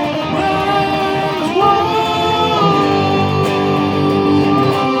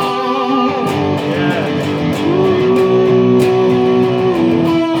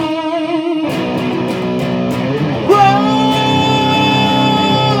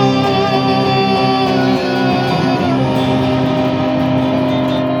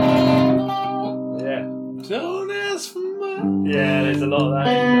Yeah, there's a lot of that.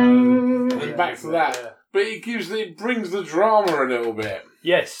 And back to that. Yeah. But it brings the drama a little bit.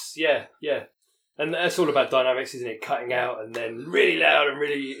 Yes, yeah. And that's all about dynamics, isn't it? Cutting out and then really loud and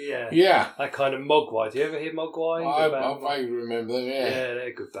really, Yeah. that kind of Mogwai. Do you ever hear Mogwai? I vaguely remember them, yeah. Yeah,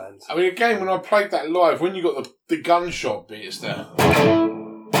 they're good bands. I mean, again, when I played that live, when you got the gunshot bits there,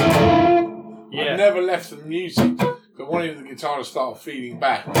 I never left the music. But I wanted the guitar to start feeding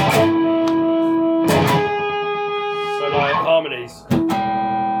back. So, like, harmonies.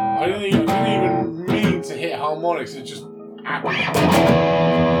 I didn't even mean to hit harmonics, it just happened.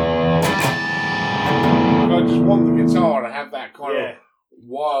 I just want the guitar to have that kind of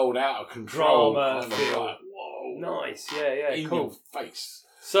wild, out of control drama kind feel. of like, whoa. Nice, yeah, in cool. your face.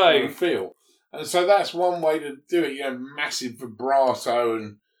 So, kind of feel. And so that's one way to do it, massive vibrato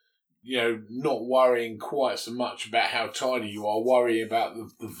and, not worrying quite so much about how tidy you are, worrying about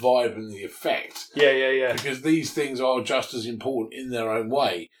the vibe and the effect. Yeah. Because these things are just as important in their own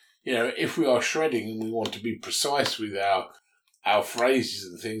way. If we are shredding and we want to be precise with our phrases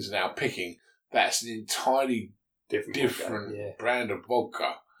and things and our picking, that's an entirely different brand of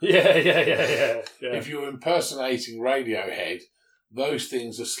vodka. Yeah. If you're impersonating Radiohead, those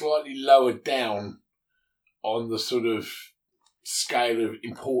things are slightly lower down on the sort of scale of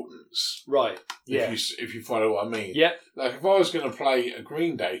importance. Right. Yeah. If you follow what I mean. Yeah. Like if I was going to play a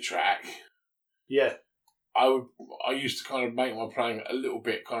Green Day track, yeah, I used to kind of make my playing a little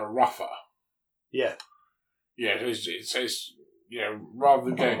bit kind of rougher. Yeah. Yeah. It says rather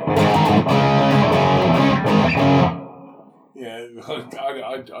than going.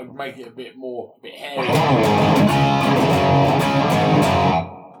 I'd make it a bit hairy.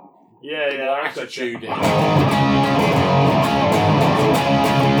 Yeah. Attitude.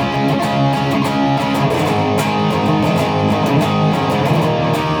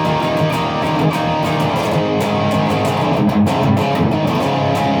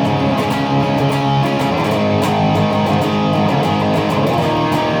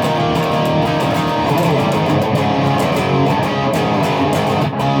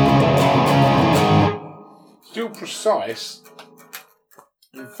 Still precise.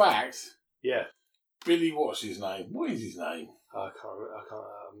 In fact, Billy, what's his name? What is his name? I can't.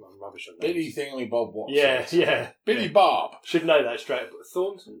 I'm rubbish on that. Billy Thingy Bob Watson. Yeah. Billy Barb. Should know that straight.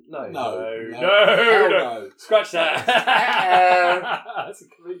 Thornton? No. Scratch that. That's a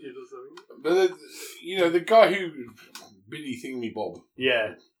comedian or something. But the guy who Billy Thingy Bob.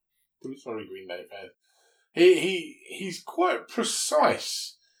 Yeah. Sorry, Green Day fan. He's quite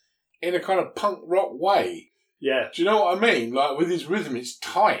precise in a kind of punk rock way. Yeah. Do you know what I mean? Like with his rhythm, it's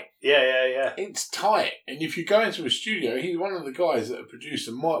tight. Yeah. It's tight. And if you go into a studio, he's one of the guys that a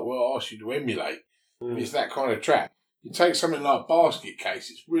producer might well ask you to emulate. If it's that kind of track. You take something like Basket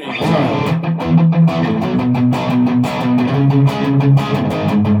Case, it's really tight.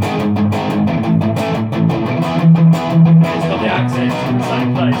 It's got the accents in the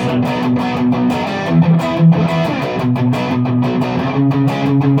same place, hasn't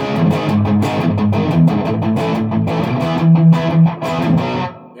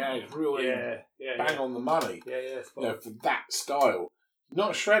It's really bang on the money. Yeah. For that style.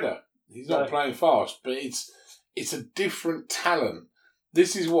 Not shredder. He's not playing fast, but it's a different talent.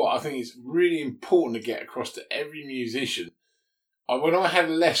 This is what I think is really important to get across to every musician. When I had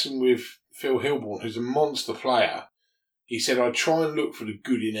a lesson with Phil Hilborn, who's a monster player, he said I try and look for the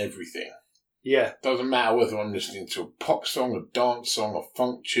good in everything. Yeah. Doesn't matter whether I'm listening to a pop song, a dance song, a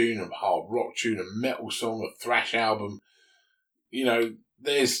funk tune, a hard rock tune, a metal song, a thrash album.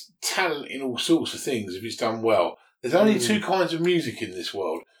 There's talent in all sorts of things if it's done well. There's only two kinds of music in this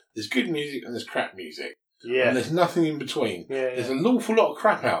world. There's good music and there's crap music. Yeah. And there's nothing in between. Yeah. There's an awful lot of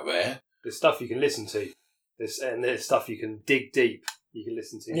crap out there. There's stuff you can listen to. There's stuff you can dig deep. You can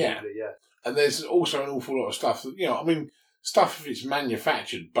listen to deeply, yeah. And there's also an awful lot of stuff that, stuff if it's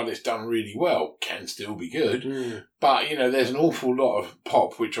manufactured but it's done really well can still be good. But, there's an awful lot of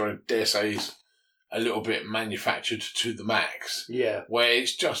pop which I dare say is a little bit manufactured to the max. Yeah. Where it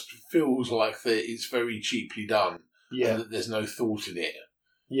just feels like that it's very cheaply done. Yeah. And that there's no thought in it.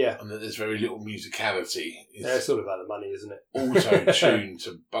 Yeah. And that there's very little musicality. It's all about the money, isn't it? Auto-tuned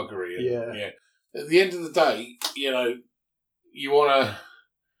to buggery. And, Yeah. At the end of the day, you want to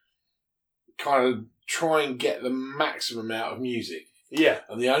kind of try and get the maximum out of music. Yeah.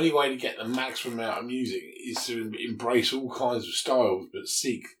 And the only way to get the maximum out of music is to embrace all kinds of styles, but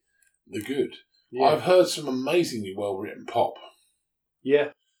seek the good. Yeah. I've heard some amazingly well-written pop.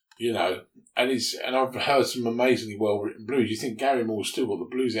 Yeah. And I've heard some amazingly well-written blues. You think Gary Moore's still got the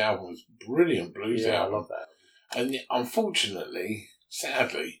blues album, was brilliant blues album. I love that. And unfortunately,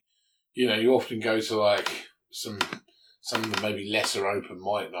 sadly, you often go to like some of the maybe lesser open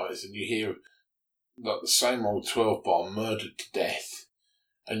mic nights, and you hear like the same old 12-bar murdered to death.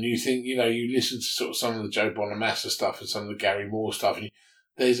 And you think, you listen to sort of some of the Joe Bonamassa stuff and some of the Gary Moore stuff, and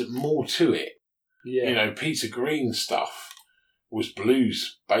there's more to it. Yeah. Peter Green stuff was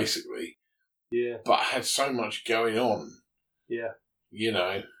blues, basically. Yeah. But had so much going on. Yeah.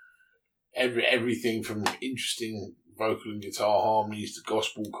 Everything from interesting vocal and guitar harmonies to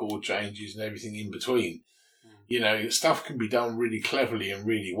gospel chord changes and everything in between. Stuff can be done really cleverly and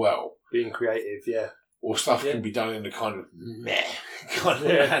really well. Being creative, yeah. Or stuff can be done in a kind of meh kind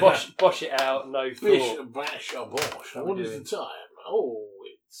of bosh it out, no thought. Bash a bosh. What is the time? Oh,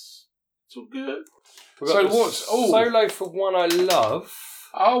 it's all good. So what's Solo for One I Love?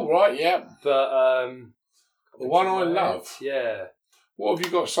 Oh right, yeah. But the One I Love. Yeah. What have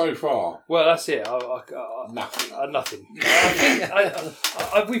you got so far? Well, that's it. Nothing. Nothing.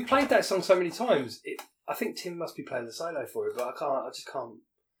 We've played that song so many times. I think Tim must be playing the solo for it, but I just can't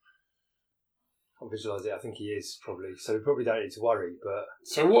visualise it. I think he is probably. So we probably don't need to worry. But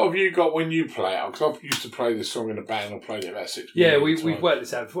so what have you got when you play it? Because I've used to play this song in a band. I've played it about 6 years. Yeah, we've worked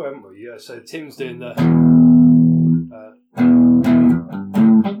this out before, haven't we? Yeah. So Tim's doing the. I've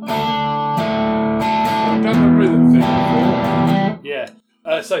done the rhythm thing before. Yeah.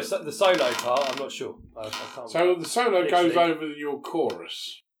 So the solo part, I'm not sure. I can't. So the solo goes over your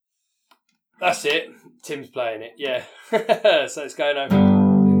chorus. That's it. Tim's playing it. Yeah. So it's going over.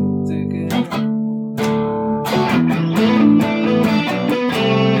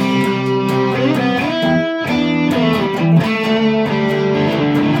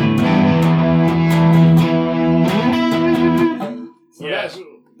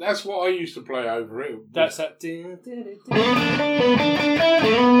 That's what I used to play over it. That's that. So I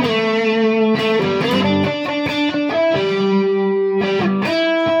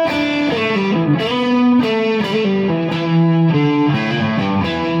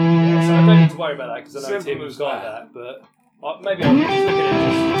don't need to worry about that because I know Tim was got that, but maybe I'll just look at it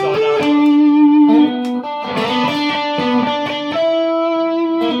just so I know.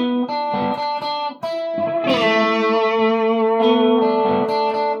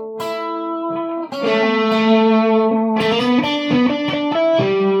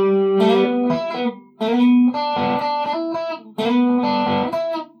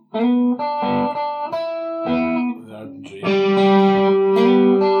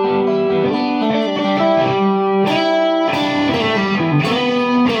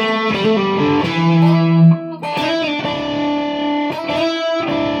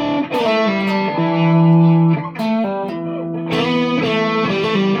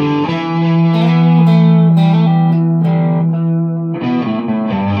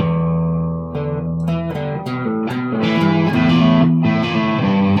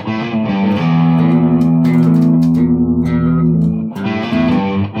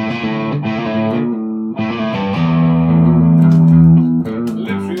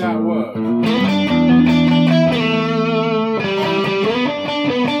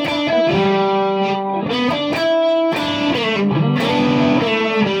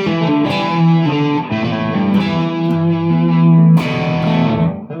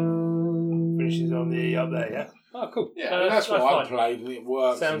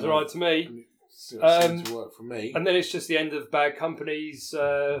 Sounds right to me. Seems to work for me. And then it's just the end of Bad Company's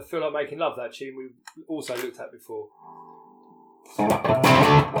Feel Like Making Love, that tune we also looked at before.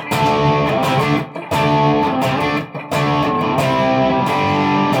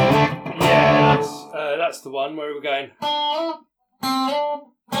 Yeah, that's the one where we're going.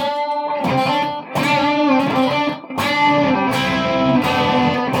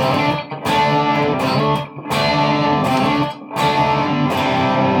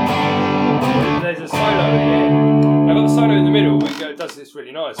 Solo in the middle, it does this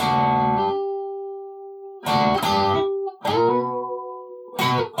really nice. Something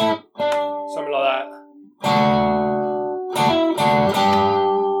like that.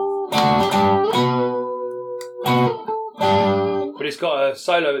 a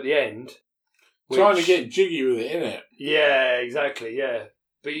solo at the end. Trying to get jiggy with it, innit? Yeah, exactly, yeah.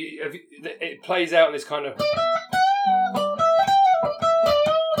 But it plays out in this kind of...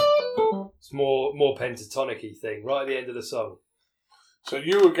 It's more pentatonic-y thing right at the end of the song. So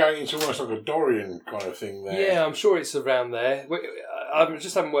you were going into almost like a Dorian kind of thing there. Yeah, I'm sure it's around there. I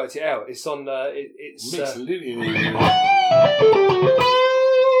just haven't worked it out. It's on... it's Mixolydian.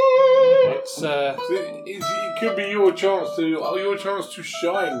 It's... it could be your chance to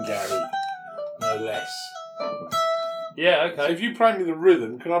shine, Gary. No less. Yeah, okay. So if you play me the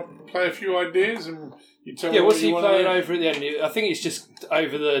rhythm, can I play a few ideas and you tell me what's what you he want playing to over at the end? I think it's just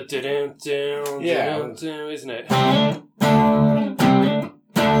over the isn't it? Let's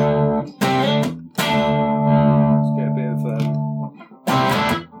get a bit of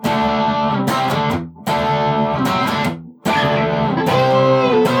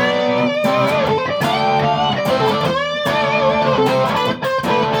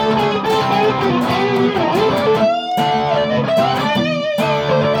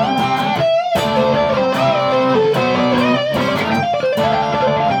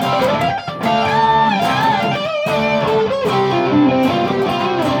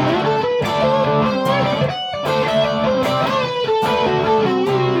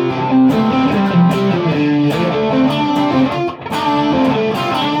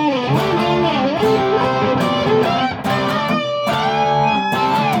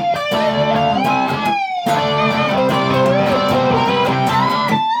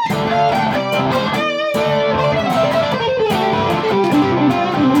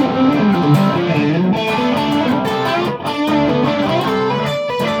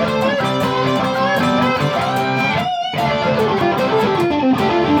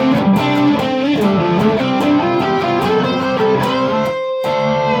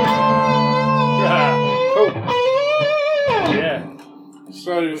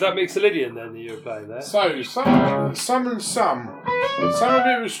Was that Mixolydian then that you were playing there? So, some and some. Some of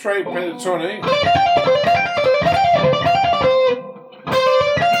it was straight pentatonic.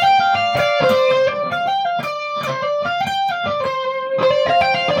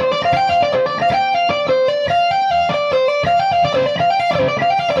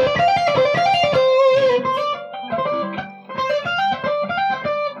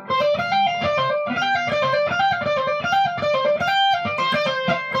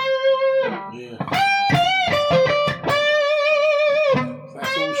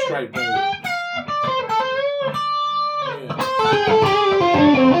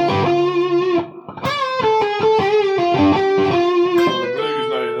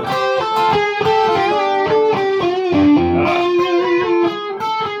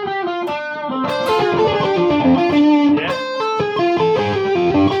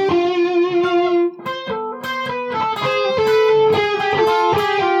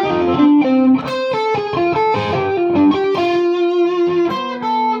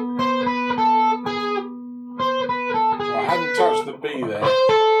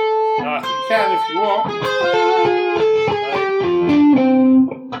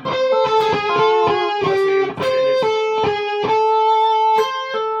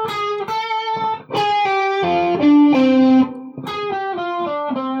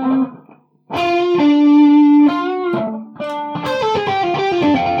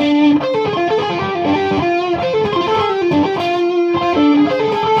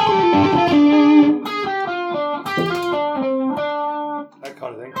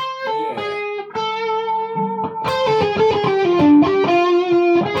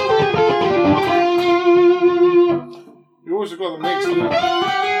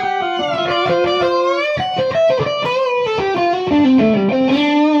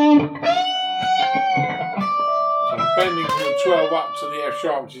 Bending from the 12 up to the F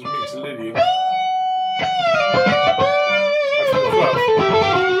sharp, which is Mixolydian. That's the 12.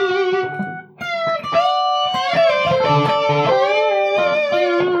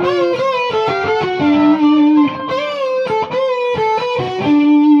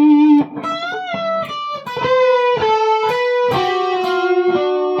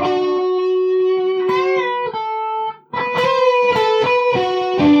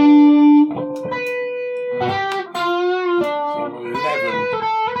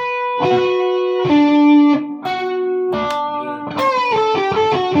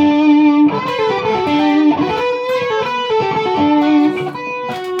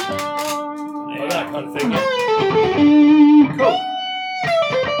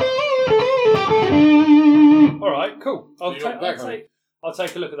 I'll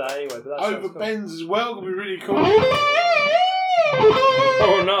take a look at that anyway. But that over bends as well will be really cool.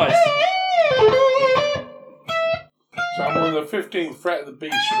 Oh, nice. So So I'm on the 15th fret of the B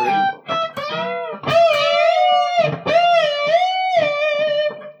string.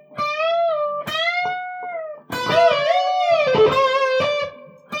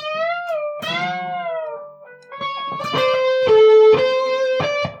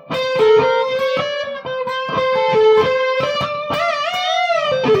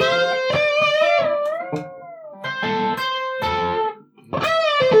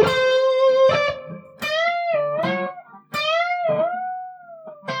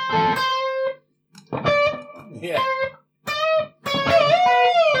 Yeah.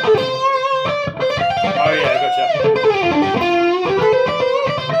 Oh yeah, gotcha.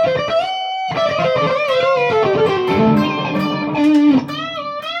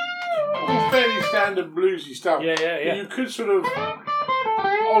 All fairly standard bluesy stuff. Yeah. But you could sort of,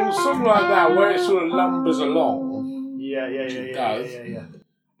 on a song like that, where it sort of lumbers along. Yeah.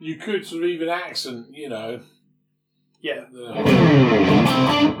 You could sort of even accent, you know. Yeah.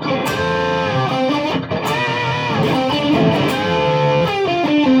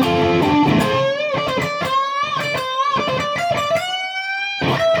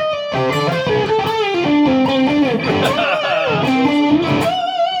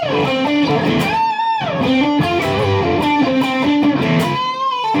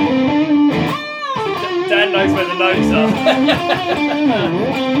 Dan knows where the notes are.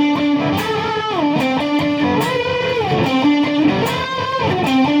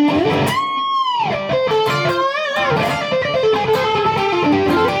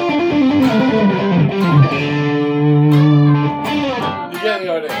 You get the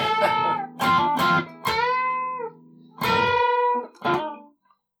idea.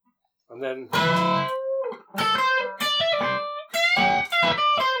 And then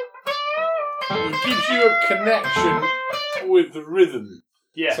It gives you a connection with the rhythm.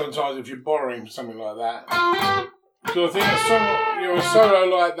 yeah. Sometimes if you're borrowing something like that. So I think a song, a solo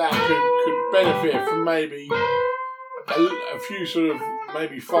like that could benefit from maybe a few sort of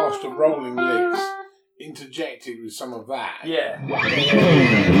maybe faster rolling licks interjected with some of that. Yeah.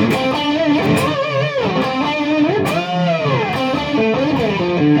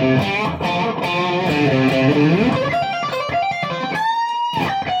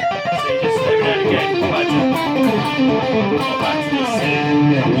 So you just every now and again try to go back to the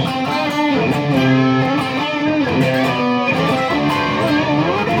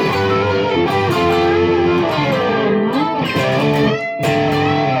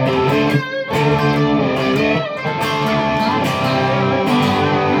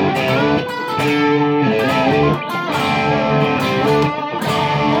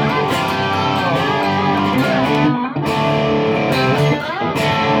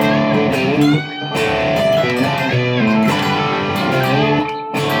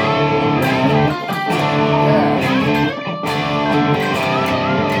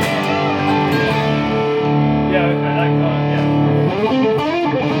yeah, okay, that kind,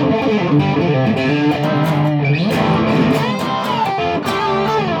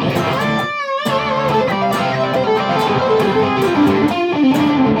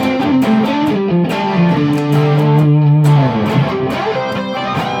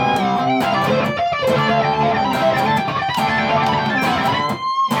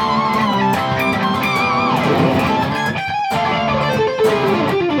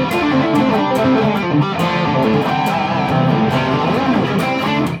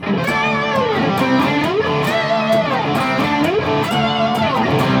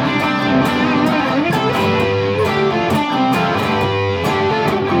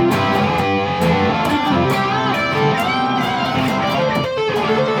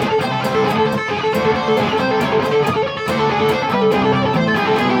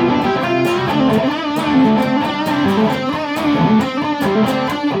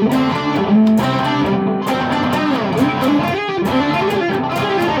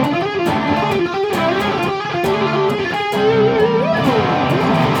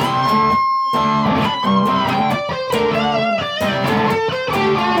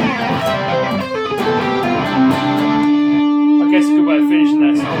 I guess a good way of finishing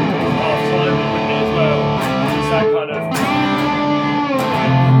that song is half time, wouldn't it, as well? It's that kind of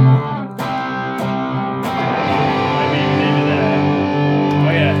maybe even leave it there.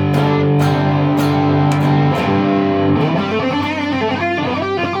 Oh yeah.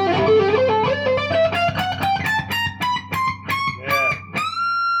 Yeah.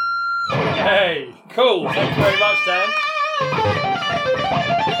 Hey, cool. Thank you very much, Dan.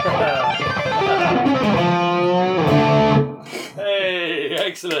 Hey,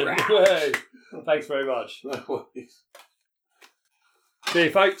 excellent. Hey. Thanks very much. No worries. See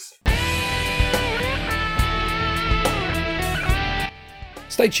you, folks.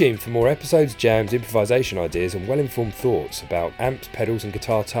 Stay tuned for more episodes, jams, improvisation ideas and well-informed thoughts about amps, pedals and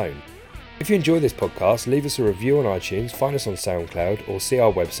guitar tone. If you enjoy this podcast, leave us a review on iTunes, find us on SoundCloud or see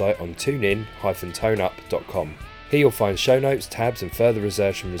our website on tunein-toneup.com. Here you'll find show notes, tabs and further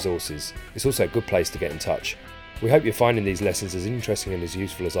research and resources. It's also a good place to get in touch. We hope you're finding these lessons as interesting and as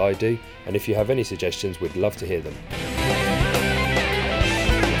useful as I do, and if you have any suggestions, we'd love to hear them.